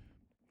 True.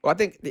 Well, I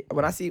think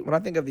when I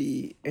think of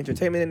the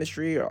entertainment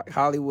industry or like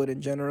Hollywood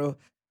in general,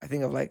 I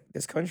think of like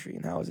this country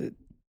and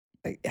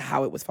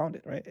how it was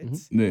founded, right?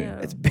 It's Yeah.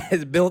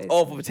 it's built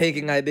off of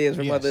taking ideas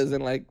from Yes. others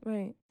and like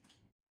Right.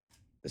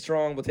 the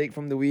strong will take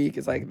from the weak.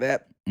 It's like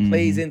that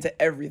plays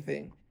into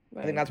everything.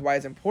 I think that's why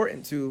it's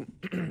important to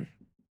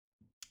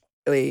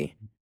really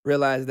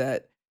realize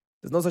that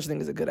there's no such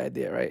thing as a good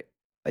idea, right?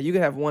 Like you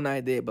can have one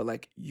idea, but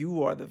like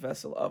you are the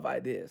vessel of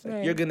ideas. Like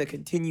you're Right. gonna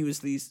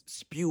continuously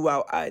spew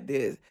out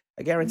ideas.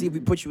 I guarantee if we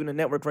put you in a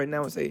network right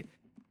now and say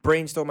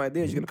brainstorm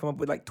ideas, you're gonna come up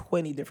with like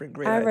 20 different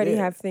great I ideas. already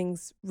have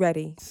things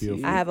ready.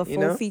 Beautiful. I have a You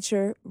full know?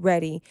 feature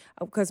ready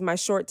because my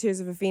short Tears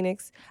of a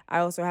Phoenix. I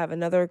also have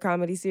another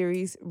comedy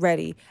series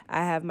ready.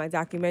 I have my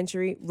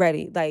documentary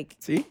ready. Like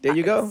See, there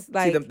you go. it's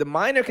like- See, the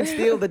miner can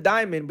steal the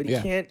diamond, but he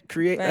Yeah. can't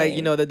create. Like Right.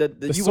 you know, the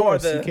The you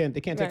source, are the they can't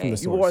take from the Right.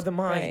 source. you are the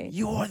mine. Right.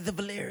 You are the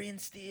Valerian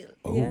steel.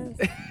 yes,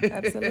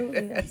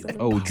 absolutely, absolutely.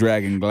 Oh,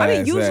 dragon glass. I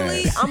mean,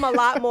 usually ass. I'm a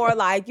lot more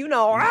like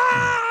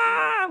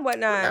and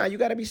whatnot. Nah, you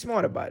got to be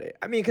smart about it.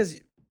 I mean, because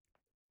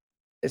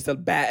it's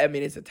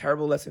it's a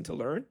terrible lesson to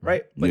learn,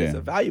 right? But it's Yeah.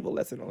 a valuable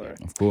lesson to learn.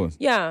 Of course.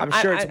 Yeah, I'm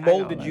sure it's I know,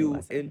 molded like, you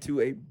lesson.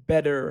 into a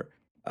better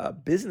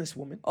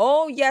businesswoman.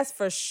 Oh yes,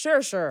 for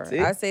sure. See?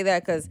 I say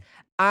that because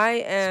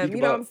I am, Speak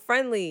you know, about- I'm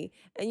friendly,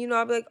 and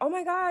I'll be like, oh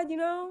my God,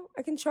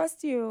 I can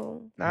trust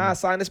you. Nah,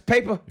 sign this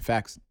paper.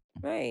 Facts.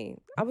 Right.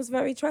 I was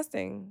very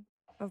trusting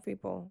of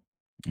people.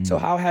 So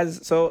how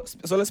has so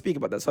let's speak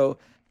about that. So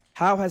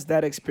how has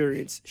that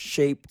experience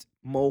shaped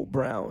Mo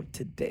Brown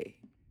today?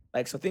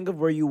 Like, so think of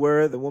where you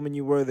were, the woman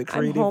you were, the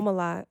creative. I'm home a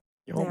lot.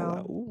 You're home a now.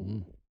 lot. Ooh.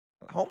 Mm.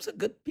 Home's a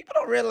good. People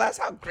don't realize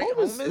how great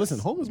home is. Listen,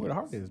 home is where the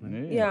heart is,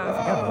 man. Yeah,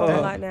 forgot I'm about home that.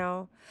 a lot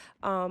now.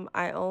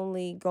 I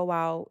only go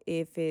out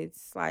if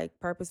it's like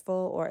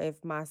purposeful or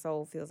if my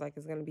soul feels like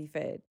it's gonna be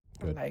fed.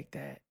 I like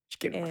that. She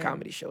came to my And-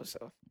 comedy show,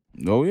 so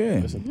Oh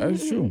yeah, Listen.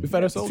 that's true. We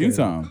fed our A soul few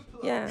there. times.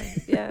 Yeah.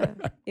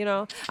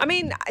 I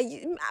mean,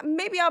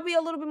 maybe I'll be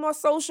a little bit more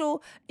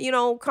social,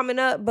 coming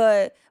up.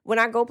 But when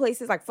I go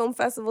places like film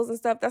festivals and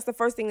stuff, that's the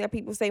first thing that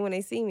people say when they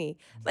see me.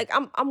 Like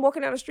I'm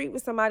walking down the street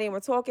with somebody and we're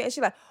talking, and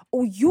she's like,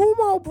 "Oh, you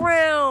Mo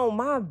Brown?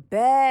 My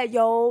bad,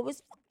 yo.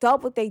 It's fucked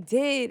up what they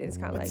did." And it's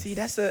kind of like, see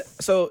that's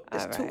so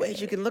there's two alright. ways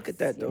you can look at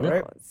that though, you know,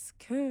 right? it's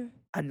good.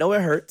 I know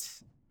it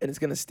hurts and it's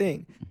gonna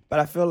sting, but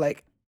I feel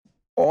like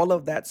all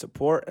of that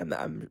support, and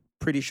I'm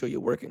pretty sure you're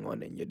working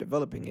on it and you're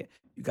developing it.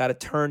 You got to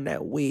turn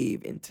that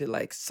wave into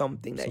like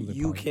something that Something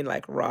you positive. can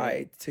like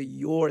ride to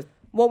your.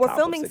 Well, we're top of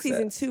filming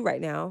season success. 2 right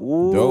now.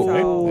 Ooh, Dope.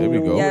 There we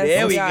go. Yes,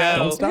 there we are. go.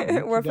 Don't stop.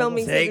 Keep We're that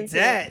filming going. Take season 2.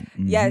 that.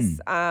 Yes,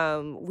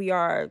 we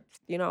are.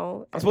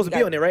 I'm supposed to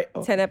be on it, right?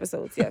 Oh, 10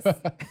 episodes. Yes.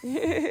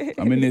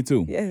 I'm in there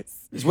too.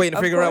 Yes. just waiting to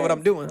Of figure out what course.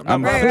 I'm doing. I'm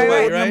I'm not Right, right,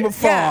 right, right, number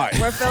right? 5.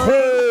 Yeah, we're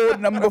filming. Code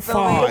number We're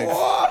filming. 5.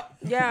 Oh,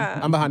 Yeah.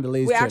 I'm behind the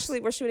lazy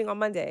We're shooting on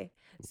Monday.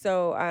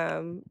 So,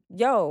 and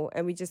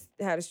we just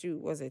had a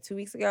shoot, was it 2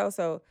 weeks ago?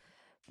 So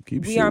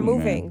Keep we are shooting,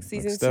 moving man.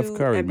 season Like Steph 2,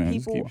 Curry, and man.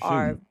 Just people keep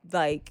are shooting.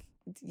 like,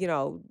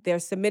 they're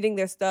submitting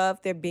their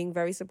stuff. They're being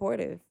very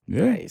supportive.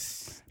 Yeah.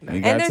 nice. You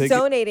And gotta they're take it-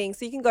 donating.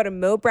 So you can go to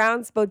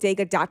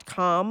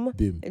mobrownsbodega.com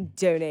Boom. and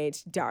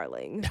donate,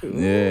 darling.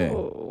 Yeah.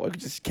 Ooh,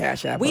 just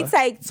cash app. We her.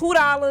 take $2,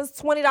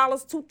 $20,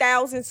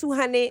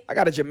 $2,200. I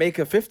got a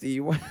Jamaica 50.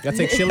 You want? Gotta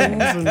take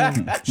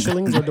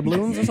shillings or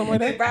doubloons or something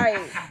like that.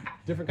 Right.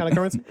 Different kind of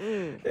currency.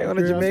 Yeah, on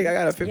to Jamaica. I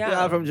got a $50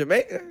 Yeah. from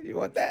Jamaica. You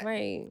want that?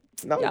 Right.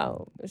 No.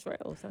 Yo, it's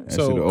real. Son. That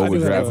So, should I do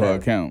overdraft have her a-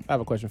 account. I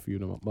have a question for you,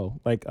 Mo.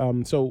 Like,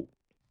 so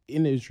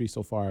in the industry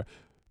so far,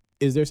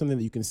 is there something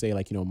that you can say,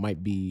 like,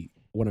 might be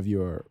one of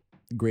your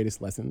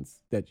greatest lessons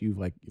that you've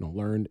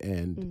learned?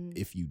 And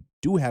if you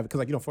do have,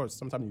 because for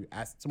sometimes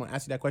someone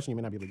asks you that question, you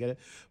may not be able to get it,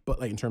 but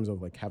like in terms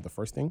of like have the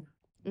first thing,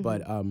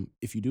 but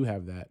if you do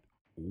have that,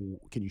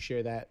 can you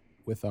share that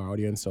with our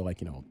audience? So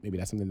like, maybe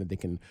that's something that they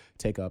can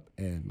take up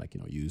and like,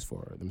 use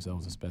for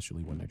themselves,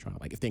 especially when they're trying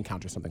to, like, if they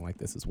encounter something like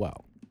this as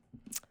well.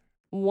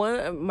 One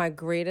of my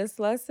greatest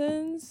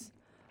lessons,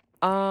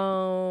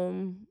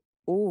 I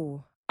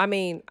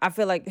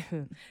feel like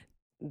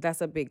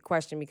that's a big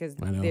question because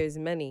I know. there's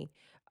many.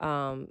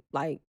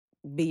 Like,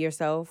 be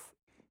yourself,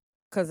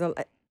 because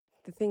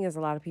the thing is,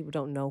 a lot of people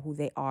don't know who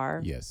they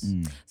are. Yes.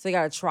 So you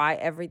gotta try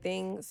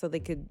everything so they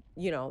could,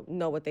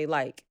 know what they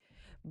like.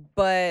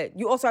 But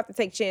you also have to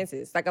take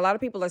chances. Like, a lot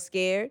of people are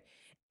scared.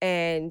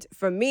 And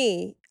for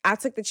me, I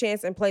took the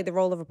chance and played the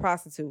role of a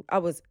prostitute. I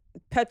was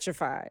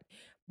petrified.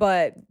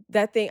 But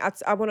that thing,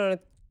 I went on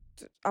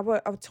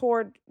I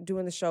toured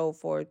doing the show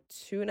for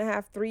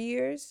 2.5, 3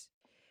 years.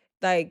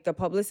 Like, the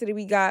publicity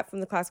we got from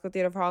the Classical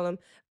Theater of Harlem,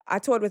 I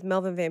toured with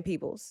Melvin Van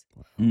Peebles.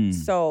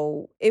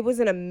 So it was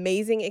an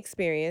amazing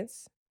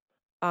experience.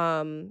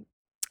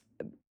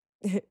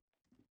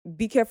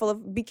 Be careful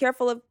of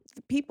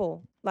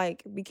people.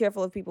 Like, be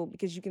careful of people,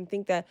 because you can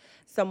think that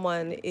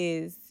someone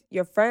is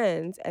your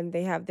friend and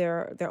they have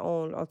their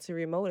own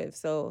ulterior motive.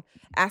 So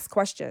ask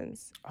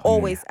questions.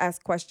 Always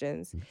ask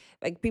questions.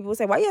 Like, people will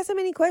say, why you have so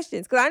many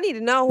questions? Because I need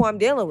to know who I'm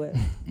dealing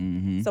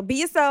with. So be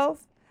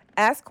yourself,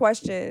 ask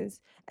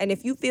questions. And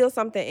if you feel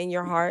something in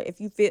your heart,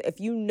 if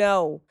you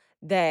know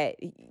that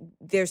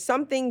there's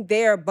something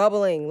there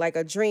bubbling, like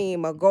a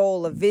dream, a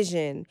goal, a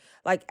vision,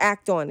 like,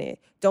 act on it.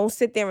 Don't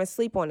sit there and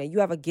sleep on it. You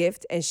have a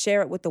gift, and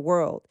share it with the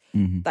world.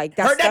 Like,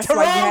 Heard that, that's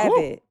why you have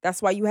Tyrone? it.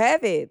 That's why you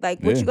have it.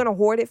 Like, what Yeah. you gonna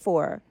hoard it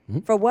for?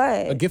 For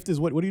what? A gift is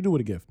what do you do with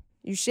a gift?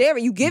 You share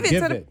it. You give it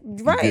Give to it.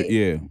 the right.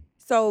 Yeah.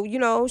 So,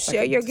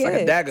 share your It's like a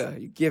gift. dagger.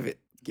 You give it.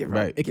 Give her,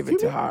 Right. give it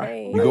to her.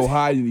 Right. You go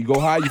high,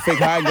 you fake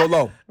high and go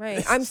low.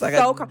 Right. I'm like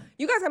so calm.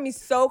 You guys got me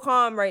so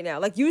calm right now.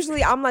 Like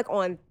usually I'm like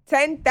on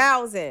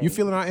 10,000. You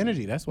feeling our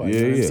energy? That's why. Yeah, You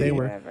know what I'm yeah. saying?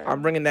 Whatever.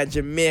 I'm bringing that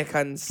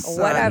Jamaican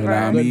sun. Whatever. You know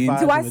what I mean?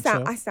 Do I Vibes in the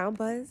sound? chill. I sound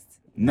buzzed.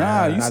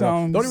 Nah, you I don't-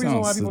 sound. The only reason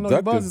sound why people know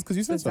you buzz seductive. is because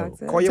you said so.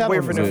 Seductive. Call your Tell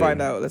boyfriend him. and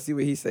find out. Let's see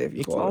what he say if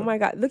you call Oh him. my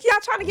God! Look, y'all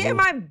trying to get in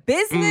my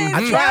business.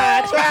 I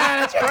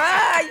tried.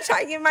 Bruh, you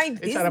trying to get in my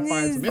They trying to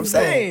find some business. I'm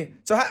saying.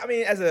 So, I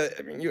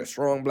mean, you're a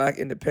strong, black,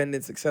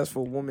 independent,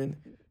 successful woman.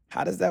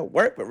 How does that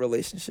work with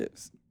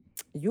relationships?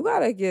 You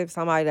gotta give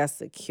somebody that's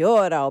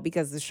secure though,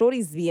 because the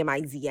shorties be in my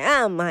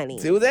DM, honey.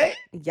 Do they?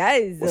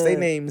 Yes. What's their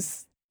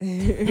names?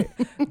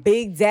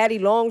 Big Daddy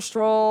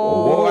Longstrong.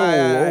 Whoa,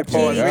 okay.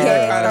 pause. Yeah. We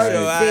that kind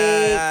of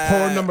Yeah. show.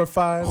 Porn number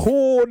 5.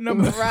 Whole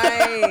number.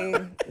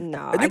 Right.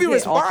 No. And I you be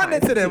get all responding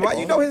kinds to of them. Why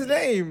people. you know his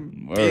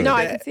name? Word. No,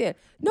 I can see it.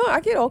 No,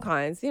 I get all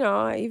kinds. You know,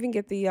 I even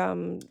get the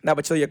Now,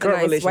 but so your the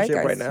current nice white relationship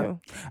guys right now. too.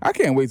 I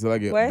can't wait till I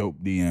get What? dope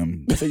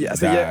DM So yeah,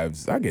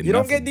 dives. I get You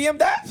don't nothing. get DM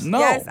dives? No.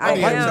 Yes, I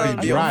My am.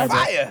 DMs be on Right.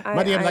 fire.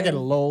 My DMs, I get a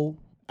am. lull.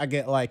 I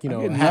get like, you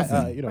know, get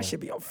nothing. you know, My shit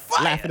be on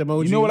fire. laughing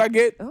emoji. You know what I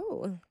get?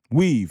 Oh.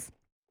 Weave.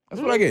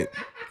 That's what I get.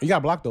 You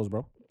gotta block those,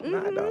 bro. Nah,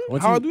 I don't.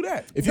 Once How you- I do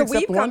that? If you The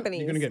accept weed one, companies.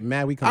 you're gonna get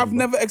mad. We I've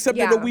never accepted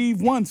Yeah. a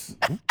weave once.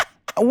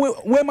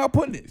 Where am I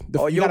putting it?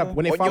 Oh, you gotta,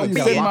 when they oh, follow you you, be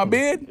you gotta in my block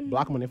them. bed?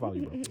 Block them when they follow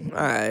you, bro.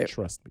 All right.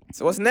 Trust me.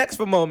 So what's next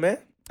for Mo, man?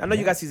 I know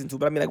you got season 2,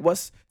 but I mean, like,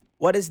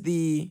 what is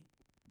the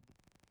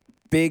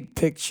big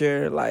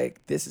picture?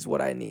 Like, this is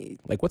what I need.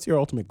 Like, what's your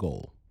ultimate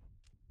goal?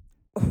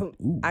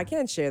 I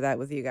can't share that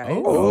with you guys.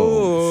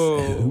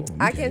 Oh,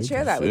 I can't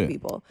share that with Shit.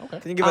 people.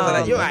 can you give us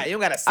like, you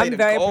don't gotta say I'm the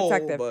very goal,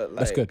 protective. but like,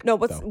 That's good. No,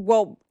 though.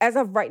 well, as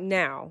of right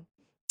now,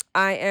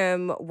 I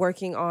am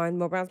working on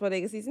Mo Brown's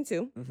Bodega season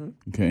 2.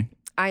 Okay.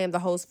 I am the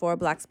host for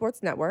Black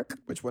Sports Network.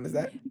 Which one is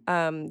that?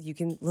 You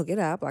can look it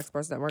up, Black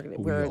Sports Network.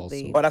 We're also-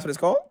 the Oh, that's what it's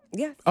called.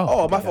 yes.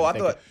 Oh, my okay, fault.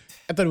 thank you.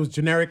 I thought it was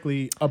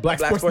generically a Black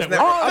Black Sports Sports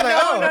Network.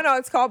 Network. Oh, I'm like, oh. no,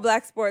 it's called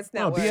Black Sports Oh,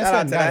 Network. Shout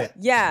out BSN, to got that. it.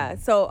 Yeah,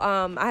 so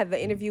I have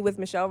the interview with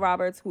Michelle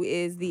Roberts, who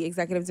is the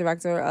executive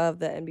director of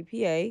the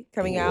NBPA,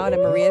 coming out,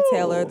 and Maria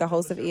Taylor, the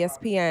host of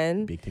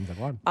ESPN. Big things like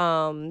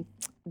one.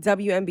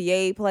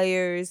 WNBA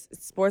players,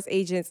 sports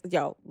agents.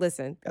 Yo,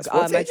 listen, Got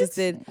sports I just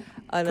agents? did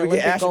an Can we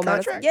get Olympic Ashley gold medal.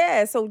 contract?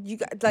 Yeah, so you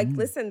got like,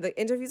 listen, the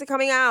interviews are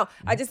coming out.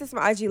 I just did some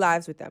IG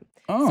lives with them.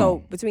 Oh.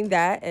 So between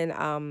that and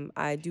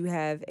I do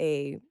have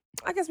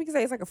I guess we can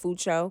say it's like a food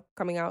show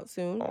coming out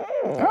soon. I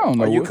don't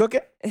know. Are you what-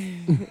 cooking?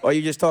 Or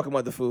you just talking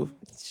about the food?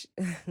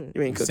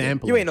 You ain't cooking.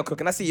 Sampling. You ain't no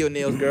cooking. I see your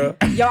nails, girl.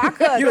 Yo, I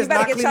cook. You You is better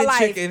not get your cleaning life.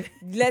 chicken.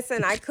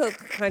 Listen, I cook,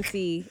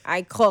 hunty.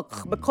 I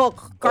cook. Me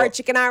cook. Curry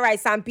chicken and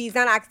rice and peas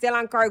and oxtail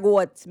and curry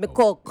goat. Me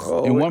cook.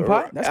 Oh, In one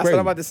pot? That's That's what I'm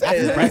about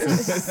crazy. to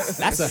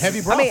say. That's a heavy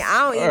I broth. mean, I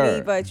don't eat meat,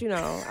 Word. but you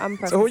know, I'm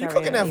So who you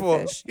cooking that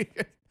for?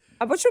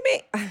 What you mean?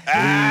 You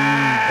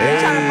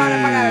trying to find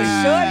if I got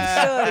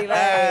a shorty, like,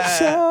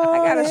 I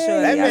got a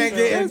shorty. That I man do.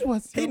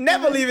 getting, he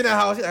never leaving the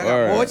house. He's like, I got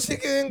Word. more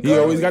chicken. He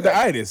always got the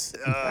itis.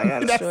 I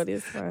got a shorty.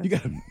 It's fine. You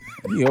gotta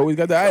He always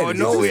got the itis. Oh,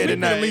 nowhere make me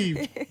tonight.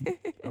 leave.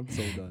 I'm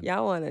so done.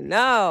 Y'all want to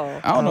know?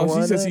 I don't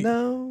know. She said she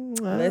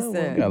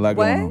Listen. got a lot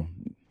What? going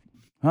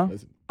on. Huh?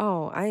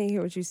 Oh, I didn't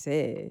hear what you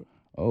said.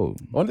 Oh.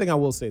 One thing I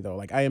will say though,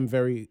 like I am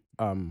very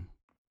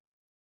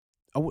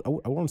I don't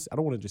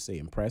want to just say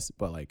impressed,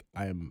 but like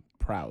I am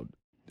proud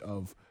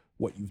of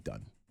what you've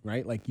done,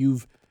 right? Like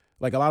you've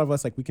like a lot of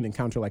us like we can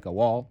encounter like a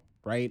wall,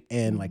 right?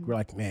 And like we're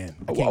like, man,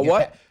 I can't A get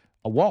what?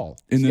 a wall.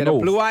 In the Get a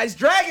north. blue eyes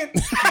dragon.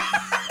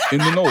 In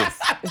the north.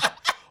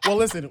 Well,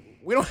 listen,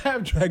 we don't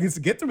have dragons to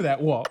get through that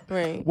wall.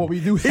 Right. What we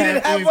do didn't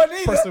have have is one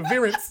either.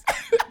 perseverance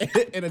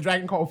and a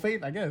dragon called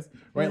faith, I guess.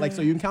 Right? Like,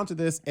 so you encounter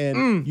this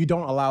and you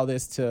don't allow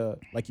this to,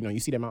 like, you know,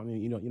 you see that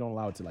mountain, you don't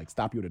allow it to, like,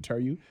 stop you or deter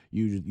you.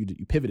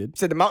 You pivoted.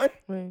 Said the mountain.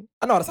 Right.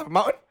 I know how to stop a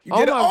mountain. You Oh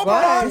get it. my Oh my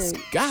God. God. This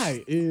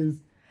guy is...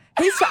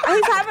 He's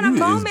having a He is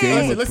moment.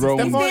 Game of Listen,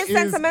 Thrones. Stephon He's being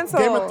is sentimental.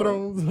 Game of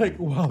Thrones, like,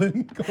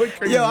 wilding, going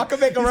crazy. Yo, I can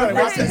make a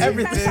reference to He's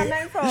everything.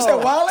 sentimental. You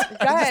said Wallet? Go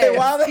Did you say ahead.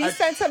 Wallet? He's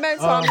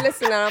sentimental. I'm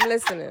listening. I'm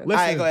listening. Listen, All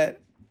right, go ahead.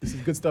 this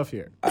is good stuff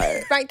here.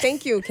 Right,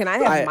 thank you. Can I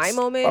have All right. my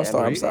moment? I'm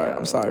sorry.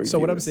 I'm sorry. So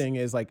what I'm viewers. saying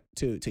is like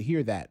to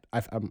hear that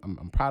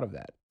I'm proud of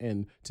that,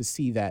 and to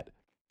see that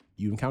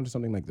you encountered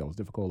something like that was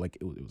difficult, like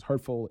it was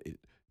hurtful.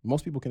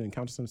 Most people can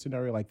encounter some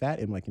scenario like that,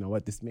 and like, you know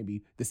what, this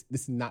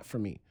is not for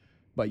me,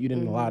 but you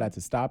didn't allow that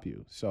to stop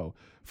you. So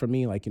for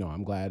me, like, you know,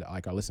 I'm glad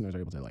like our listeners are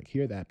able to like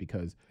hear that,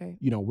 because Right.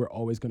 you know we're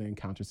always going to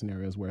encounter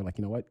scenarios where like,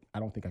 you know what, I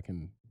don't think I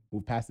can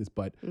move past this,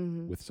 but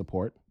with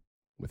support,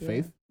 with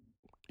faith.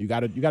 You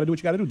gotta do what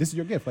you gotta do. This is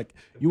your gift. Like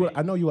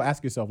I know you will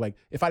ask yourself, like,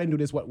 if I didn't do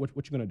this, what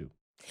you gonna do?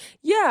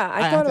 Yeah, I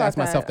I have thought to about ask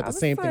myself that. the I was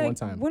same thing like, one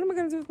time. What am I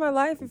gonna do with my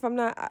life if I'm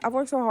not? I've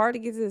worked so hard to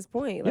get to this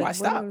point. Like, Why what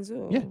stop? am I gonna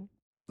do? Yeah.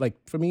 Like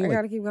for me, I like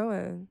gotta keep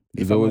going.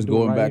 It's I'm always gonna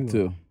do it going right back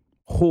to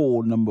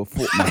hole number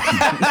 4.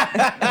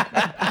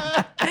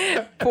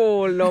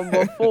 Pool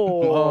number 4.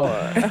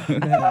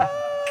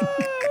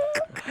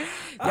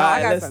 All I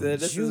right, got listen, some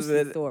this has juicy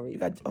been. stories. You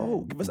got,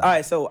 give us. All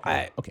right, so all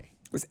right, okay,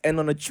 let's end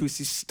on a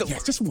juicy story.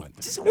 yes, just one.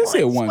 Let's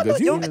say one, because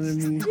you Yo, ain't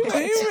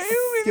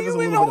give us a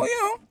you little know, bit. you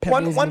know.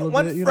 Pepper's a One little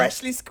one bit, you know?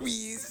 freshly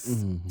squeezed.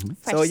 Mhm.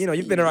 So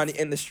you've been around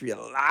the industry a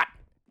lot.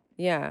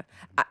 Yeah.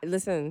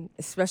 Listen,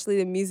 especially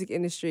the music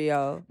industry,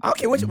 yo. I don't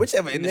care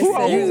whichever industry.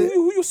 Listen.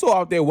 Who you saw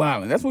out there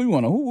wilding? That's what we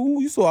want to.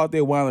 Who you saw out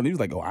there wilding? He was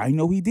like, oh, I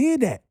know he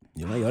did that.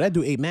 You're like, yo, that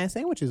dude ate mad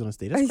sandwiches on the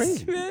stage. That's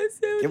crazy.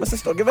 Give us a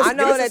story. I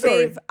know give us a that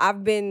story.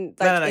 I've been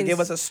like No, give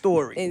us a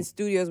story. in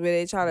studios where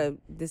they try to.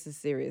 This is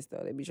serious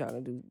though. They be trying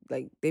to do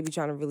like they be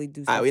trying to really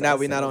do. All right, something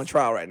we not on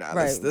trial right now.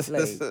 Right,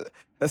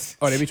 Let's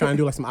Oh, they be trying to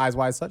do like some eyes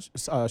wide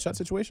shut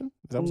situation?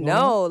 Is that what's going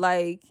on? No,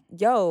 like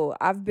yo,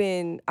 I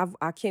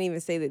can't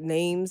even say the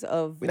names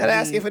of. We're not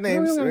asking for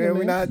names. No, no, no,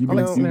 We're not. you You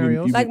like know,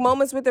 scenarios. like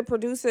moments with the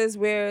producers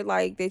where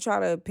like they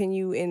try to pin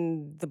you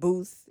in the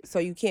booth so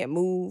you can't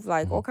move,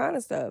 like all kind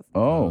of stuff.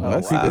 Oh,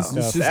 that's wow. this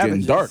just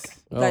getting Savages. dark.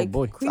 Oh, like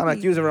boy. creepy. sound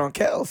like you was around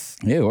Kels.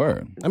 Yeah,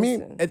 word. I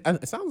mean, Listen.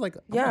 it sounds like,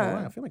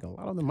 Yeah. I feel like a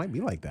lot of them might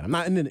be like that. I'm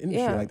not in the industry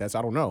Yeah. like that, so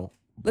I don't know.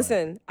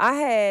 Listen, I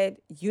had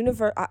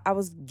I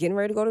was getting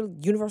ready to go to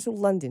Universal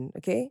London,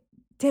 okay?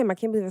 Damn, I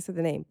can't believe I said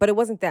the name. But it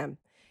wasn't them.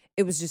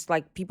 It was just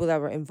like people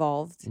that were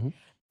involved. Mhm.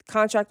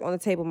 Contract on the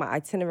table, my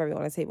itinerary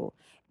on the table.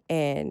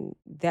 And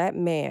that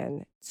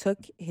man took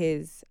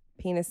his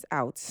penis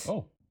out,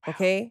 Oh,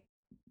 okay?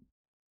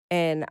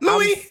 And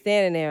Louis! I'm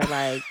standing there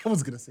like, I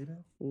was going to say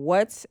that.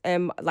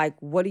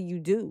 what do you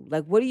do?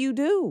 Like, what do you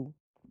do?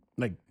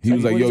 Like, He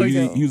was so like, what yo, is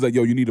you he need, he was like,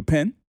 yo, you need a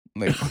pen?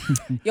 Like,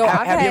 Yo,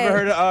 I've Have you ever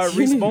heard of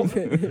Reese Bolt?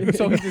 saying?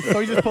 So he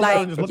just pulled out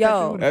and just looked at yo,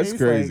 you in the That's face,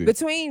 crazy.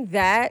 Between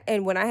that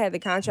and when I had the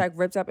contract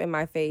ripped up in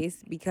my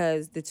face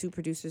because the two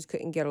producers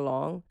couldn't get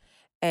along,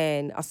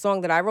 and a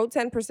song that I wrote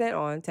 10%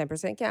 on,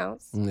 10%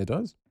 counts, It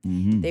does.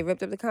 mhm. they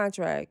ripped up the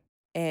contract.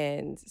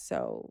 And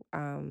so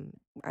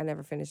I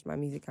never finished my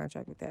music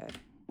contract with that,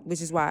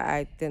 which is why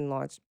I then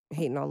launched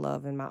Hating on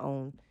Love in my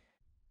own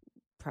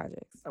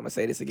projects. I'm gonna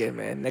say this again,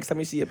 man. Next time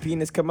you see a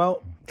penis come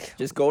out,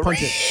 just go Punch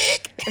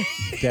it.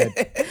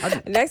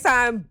 Dead. Next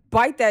time,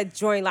 bite that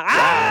joint like,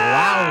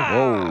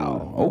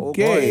 Wow. Oh,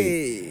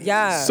 Okay. boy.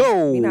 yeah,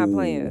 So- we not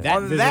playing. That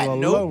On visual that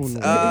alone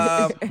note,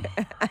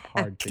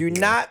 hard to do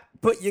not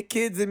put your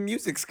kids in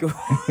music school.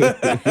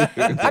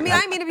 I mean,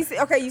 I mean to be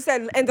okay. You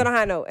said end on a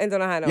high note. End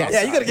on a high note. Yes.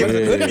 Yeah, you gotta give us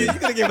a good. Yeah. You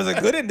gotta give us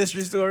a good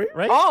industry story.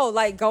 Right? Oh,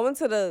 like going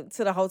to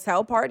the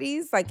hotel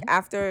parties, like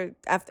after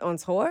on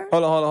tour.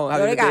 Hold on.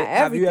 Yo, they got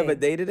Have you ever everything.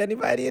 dated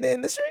anybody in the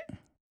industry?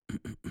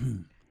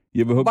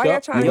 You ever hooked Why y'all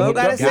up? trying You to ever You hooked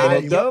don't up? gotta say Yeah, the.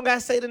 you You don't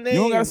gotta say the name. You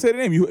don't gotta say the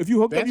name. If you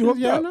hooked The up, you answer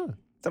is hooked yeah, up. no.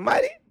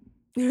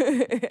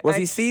 Somebody? Was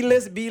he C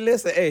list, B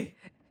list, or A?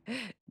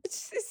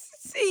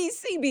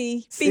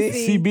 CB,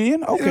 C- CBing?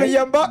 You a Okay.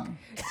 young buck?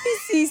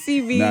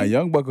 CCB. Nah,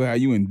 Young Buck will have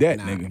you in debt,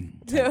 Nah. nigga.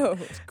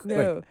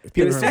 No. If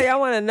people So heard- y'all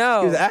want to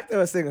He was an know? actor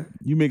or a singer?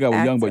 You make out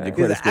with Young Buck, your Actor.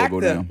 credit He's score an go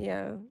actor. down.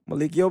 Yeah.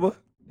 Malik Yoba?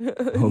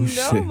 Oh, no,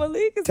 shit.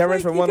 Malik is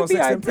Terrence like, from he could be 106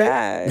 our and Pitt?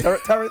 dad.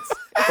 Terrence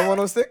from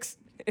 106?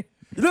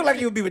 You look like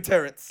you would be with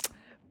Terrence.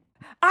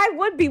 I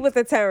would be with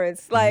a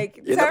Terrence. Like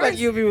You look Terrence. like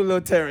you would be with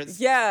little Terrence.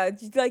 Yeah,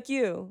 like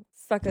you,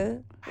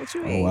 sucker. What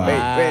you mean? Wow.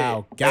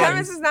 Wow.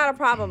 Terrence Guys. is not a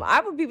problem. I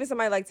would be with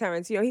somebody like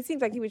Terrence. You know, he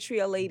seems like he would treat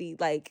a lady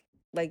like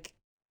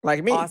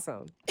Like me.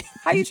 awesome.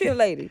 How you treat a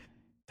lady?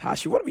 How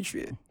she want to be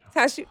treated.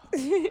 How she?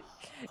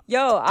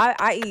 Yo,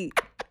 I eat.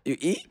 You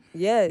eat?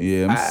 Yes.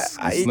 Yeah,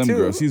 I eat slim too.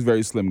 girl. She's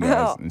very slim, guys,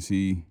 Oh. and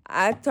she.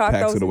 I talk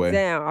Packs those it away.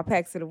 down. I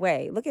packs it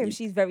away. Look at him.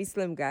 She's very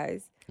slim,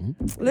 guys.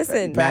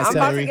 Listen, Mad I'm about to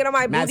celery, get on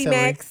my mad booty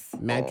celery, max.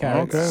 Mad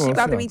carrots. Okay, She well,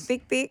 about to be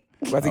shucks. thick.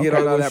 About to get Okay,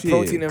 all well, that shit.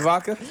 protein and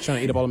vodka. Trying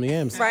to eat up all them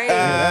yams. Right?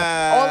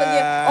 All of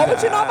your, oh,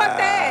 but you know about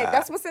that?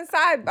 That's what's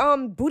inside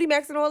booty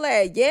max and all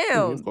that.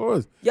 Yeah. Of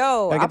course.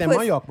 Yo, Gotta I get that put,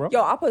 Monyauk, bro.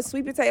 yo, I put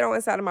sweet potato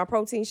inside of my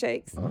protein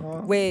shakes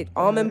with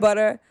almond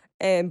butter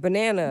and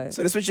banana.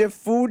 So this what your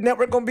Food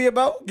Network gonna be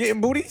about?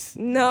 Getting booties?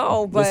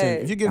 No, but Listen,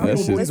 if you give That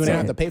people shit booties when they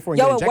have to pay for it,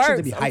 yo, and it get injections, works.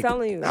 to be I'm hype.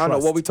 telling you. I don't know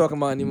what we talking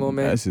about anymore,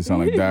 man. That shit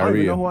sound like I don't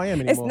even know who diarrhea. I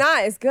am anymore. It's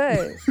not. It's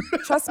good.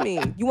 Trust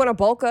me. You want to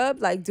bulk up?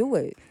 Like, do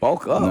it.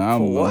 Bulk up Nah, for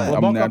I'm- what? Well,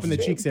 I'm bulk up in the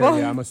natural. cheeks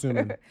area, I'm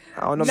assuming.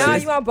 I don't know. Nah,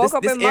 man. you wanna bulk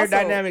up this in air muscle.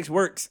 dynamics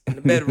works in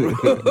the bedroom.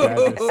 You guys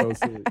are so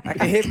serious. I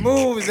can hit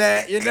moves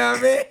at, you know what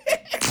I mean?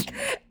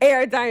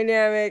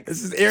 Aerodynamics.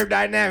 This is air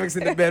dynamics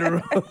in the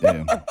bedroom.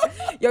 Yeah.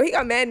 Yo, he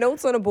got mad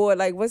notes on the board.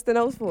 Like, what's the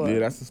notes for? Yeah,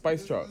 that's the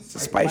spice chart.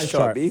 Spice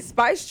chart. chart, B.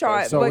 Spice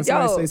chart. So when but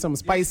somebody yo, say something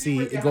spicy,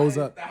 it goes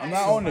up. I'm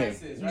not on there.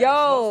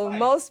 yo,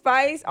 most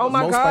spice. Oh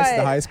my Most god. spice is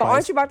the highest But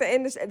aren't spice. you about to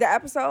end the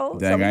episode?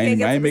 Dang, we I can't ain't,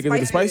 get I ain't to making it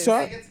to the spice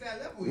spices.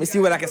 chart. Let me see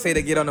what I can say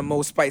to get on the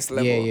most spice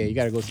level. Yeah, you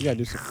gotta go. You gotta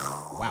do some.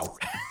 Wow.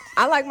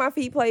 I like my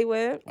feet played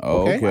with.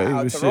 Oh, Okay. okay. Wow,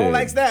 Well, Tyrone shit.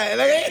 likes that.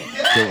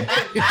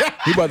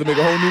 He about to make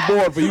a whole new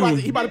board for He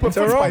you. about to put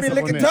foot Tyrone spice be up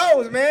on licking there.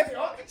 toes, man.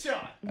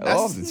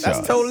 Off the That's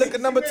chart. toe liquor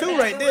number 2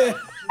 right there.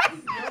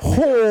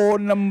 Hole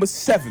number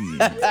 7.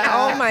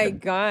 Oh my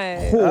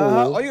god.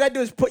 Hole. All you gotta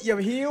do is put your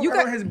heel You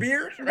around got- his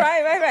beard.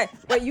 Right.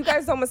 Wait, you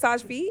guys don't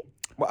massage feet?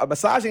 Well,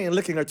 massaging and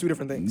licking are 2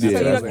 different things. Yeah,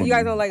 So that's you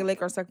guys don't like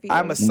lick or suck feet?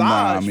 I massage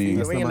Nah, I mean, feet.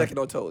 that's We ain't not licking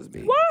no toes,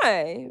 B.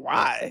 Why?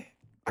 Why?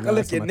 I No, can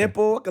lick that's your not my thing.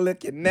 nipple, I can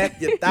lick your neck,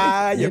 your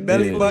thigh, your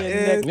belly Yeah. button.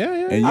 Yeah,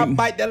 yeah. And I you,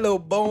 bite that little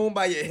bone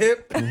by your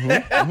hip. You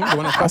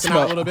want to fuck it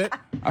out a little bit?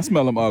 I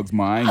smell them Uggs,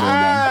 man. I ain't going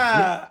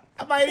down. Ah,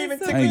 I might even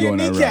so tickle ain't your going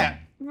that kneecap.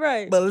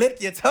 Right. But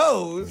lick your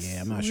toes.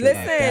 Yeah, I'm not sure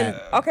about Listen.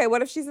 that. Okay,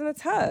 what if she's in a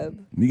tub?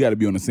 You got to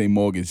be on the same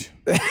mortgage.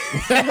 For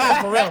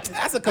real.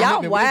 That's a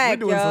commitment. Y'all whack,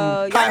 yo. We're doing some.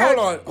 Y'all Hold got-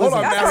 on,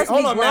 y'all married, supposed to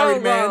hold be on,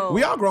 married man. grown.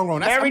 We are grown.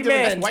 That's, Married I'm giving,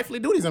 man. that's wifely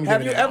duties. I'm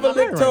Have giving. you it. ever I'm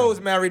licked married.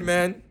 toes, married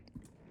man?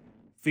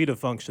 Feet are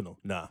functional.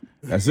 Nah.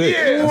 That's it.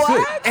 That's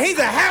it. And he's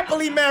a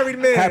happily married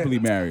man. Happily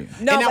married.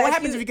 No, And now, but what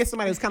happens if you get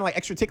somebody who's kind of like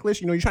extra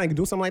ticklish? You know, you're trying to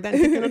do something like that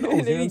and kick in the nose. You know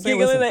what I'm saying?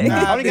 giggling Listen,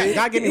 like- I only Nah,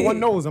 God gave me one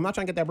nose. I'm not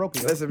trying to get that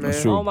broken. Listen, man.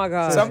 That's true. Oh my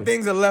God. Some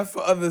things are left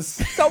for others.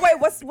 So wait,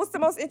 what's the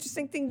most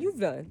interesting thing you've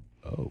done?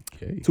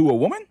 Okay. To a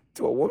woman?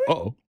 To a woman?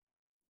 Uh-oh.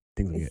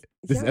 Things are good.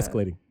 This is Yeah.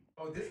 escalating.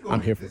 I'm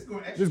here for it.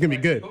 This is going to be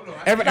good.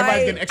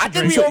 Everybody's getting extra I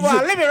think we drinks. over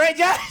our limit, right,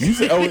 Josh? You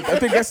said, I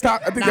think that's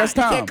time. I think that's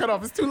You time. can't cut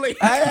off. It's too late.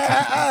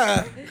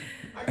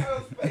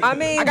 I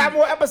mean, I got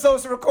more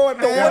episodes to record,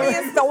 man.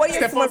 the audience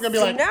Stefan's wants going to be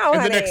to like, know, and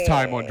the honey. next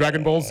time on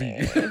Dragon Ball Z.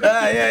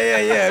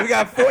 Yeah. We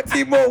got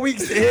 14 more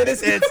weeks to hear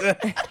this answer.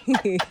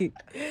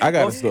 I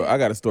got a story. I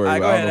got a story. All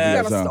right, but I don't go know ahead,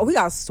 if you got time. We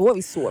got a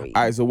story.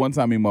 All right, so one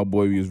time me and my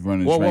boy, we was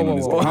running Whoa, train whoa, on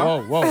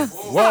whoa, this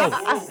whoa, car.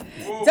 whoa,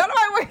 whoa. Don't know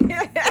wait.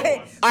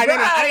 I know Bruh,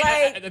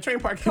 that. The train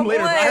park came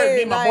later. But I heard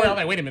me and my boy. I was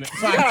like, wait a minute.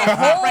 So I got a got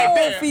whole right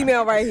there.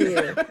 female right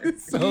here.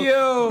 So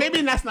Yo.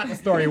 maybe that's not the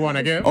story you want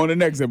to give. On the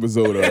next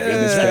episode of In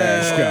the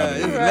Stash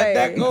Comedy. Let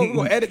that Right. go. We're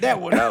going to edit that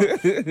one out.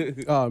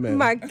 Oh, man.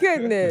 My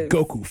goodness.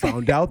 Goku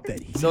found out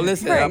that he. So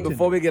listen, Right.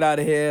 before we get out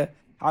of here,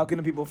 how can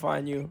the people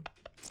find you?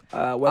 my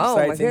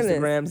Websites, goodness.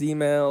 Instagrams,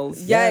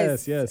 emails,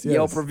 Yes. Yes.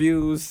 Yelp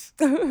reviews.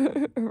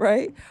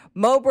 Right?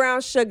 Mo Brown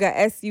Sugar,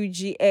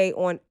 SUGA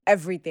on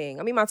everything.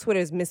 I mean, my Twitter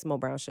is Miss Mo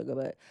Brown Sugar,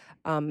 but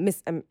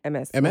Miss MS. Mo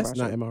MS, Brown not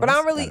Sugar. MRS? But I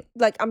don't really Got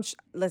like.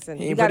 Listen,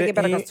 He you ain't gotta put get it-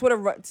 better he because Twitter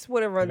runs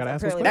gotta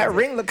ask apparently. those That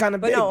ring look kind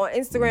of But big. no, on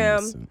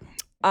Instagram,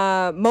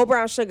 Mo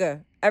Brown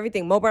Sugar,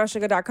 everything.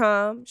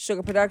 MoBrownSugar.com,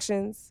 Sugar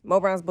Productions,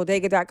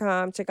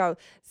 MoBrownsBodega.com. Check out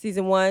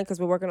season 1 because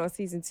we're working on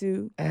season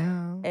 2.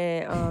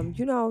 And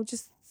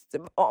just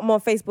I'm on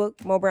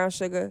Facebook, Mo Brown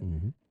Sugar.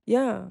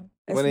 Yeah.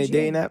 Any SUGA.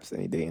 dating apps?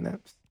 Any dating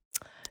apps?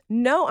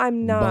 No,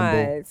 I'm not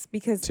Bumble,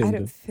 because I Tinder.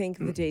 don't think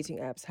the dating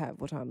apps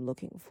have what I'm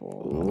looking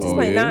for. Ooh. Just Oh,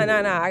 like, yeah?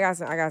 nah. I got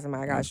some. I got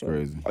That's shorty.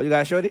 crazy. Oh, you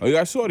got shorty? Oh, you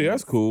got shorty.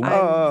 That's cool. I'm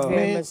Oh, very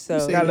man, much so. you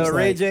say Got a little It's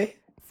Ray like- J?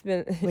 It's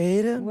been,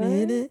 Wait a What?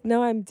 minute.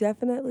 No, I'm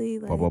definitely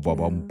like.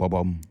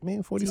 Ba-bum.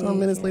 Man, 40-some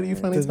minutes later, you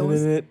finally told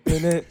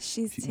us.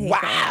 She's taken.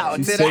 Wow.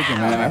 She's Did taken, I?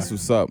 man. That's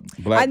what's up.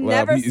 Black I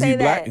never love. Is say he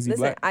black? that. Is he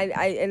Listen,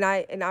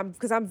 black? I'm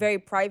because I'm very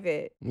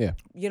private. Yeah.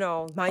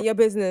 Mind your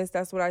business.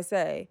 That's what I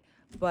say.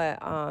 But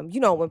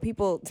when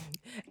people,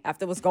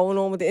 after what's going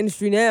on with the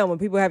industry now, when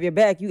people have your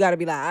back, you got to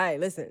be like, all right,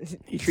 listen,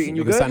 He treating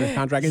you You can sign good? a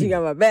contract. she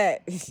got my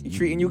back. He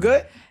treating you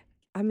good?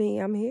 I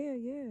mean, I'm here,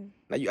 yeah.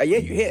 Now,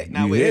 you here.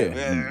 Now You we're here.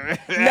 here.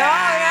 No,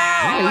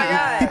 oh my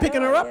God. He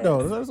picking her up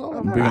though. That's all.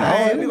 Bringing All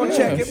right, we're going to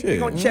Yeah, check him. shit. We're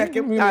going to check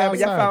him. We All right, but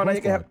y'all outside, found out. both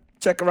You can sides.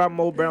 check her out,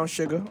 Mo Brown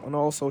Sugar, on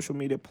all social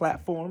media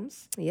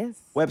platforms. Yes.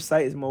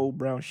 Website is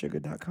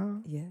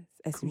mobrownsugar.com. Yes.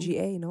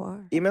 SUGA, no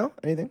R. Email?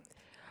 Anything?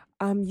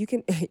 You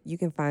can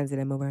find it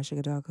at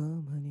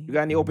MoBrownSugar.com, honey. You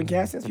got any open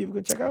castings people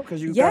can check out?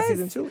 Because you Yes. got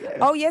season 2? Yeah.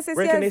 Oh, yes.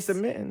 Where can they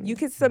submit? You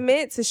can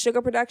submit to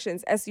Sugar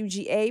Productions,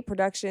 SUGA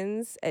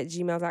Productions at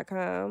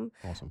gmail.com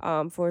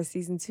Awesome. for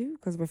season 2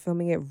 because we're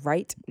filming it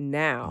right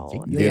now.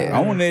 Yeah,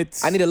 own it.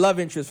 I need a love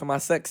interest for my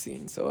sex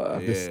scene. So,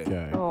 This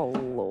Yeah. guy. Oh,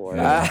 Lord.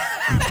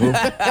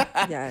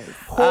 Yes.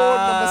 Horde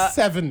number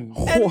 7.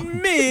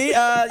 and me,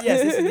 yes,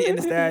 this is the In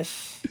the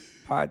Stash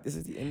This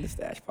is the In the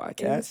Stash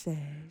podcast.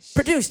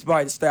 Produced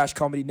by the Stash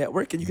Comedy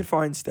Network. And you can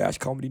find Stash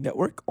Comedy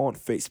Network on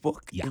Facebook,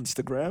 Yeah.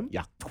 Instagram,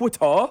 Yeah.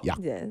 Twitter, Yeah.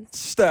 Yes.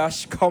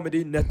 Stash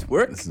Comedy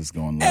Network. This is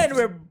going And left.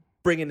 we're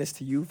bringing this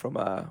to you from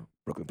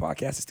Brooklyn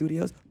Podcast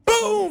Studios.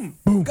 Boom!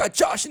 Got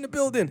Josh in the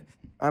building.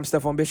 I'm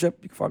Stephon Bishop.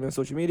 You can find me on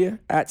social media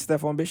at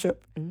Stephon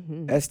Bishop.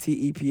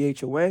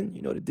 STEPHON.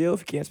 You know the deal. If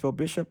you can't spell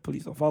Bishop,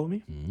 please don't follow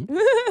me.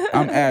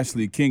 I'm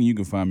Ashley King. You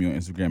can find me on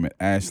Instagram at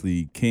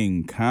Ashley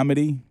King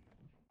Comedy.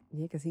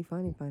 Yeah, because he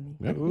funny.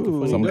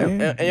 Ooh. Some-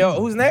 And yo,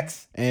 who's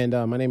next? And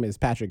my name is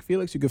Patrick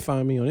Felix. You can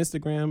find me on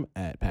Instagram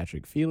at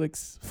Patrick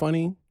Felix.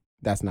 Funny.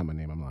 That's not my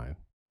name. I'm lying.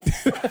 You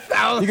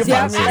can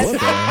Yeah, find me. let's,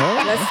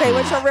 let's say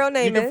what your real You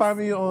name can is. find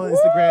me on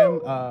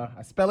Instagram.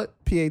 I spell it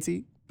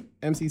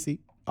PATMCCROTCH.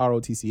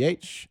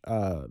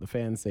 The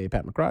fans say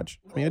Pat McCrotch.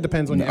 I mean, it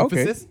depends on your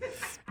Okay. emphasis.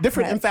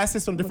 Different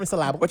emphasis on different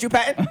syllables. What you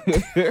patting?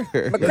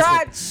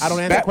 McCrotch. I don't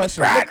answer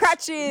questions. The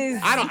crutches.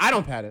 I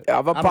don't pat it.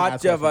 Have a I don't pot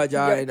ask your questions.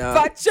 vagina.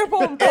 Patch your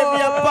pom If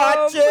your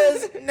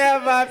patches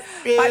never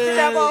feel Patch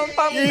your pom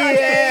pom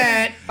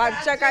yet.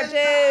 Patch your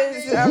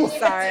crutches. I'm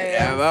sorry.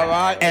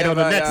 And on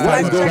the next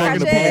Let's go back in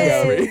the police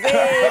gallery.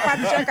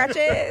 Patch your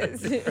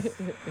crutches.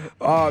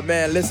 Oh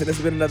man, listen, this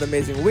has been another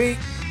amazing week.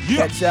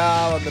 Yeah. Catch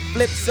y'all on the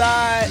flip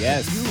side.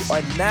 Yes. You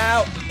are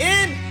now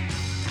in.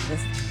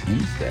 I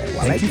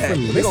like you that.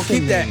 for We're gonna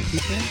keep that.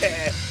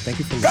 listening, Thank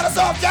you for Cut us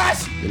off,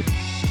 Josh. listening.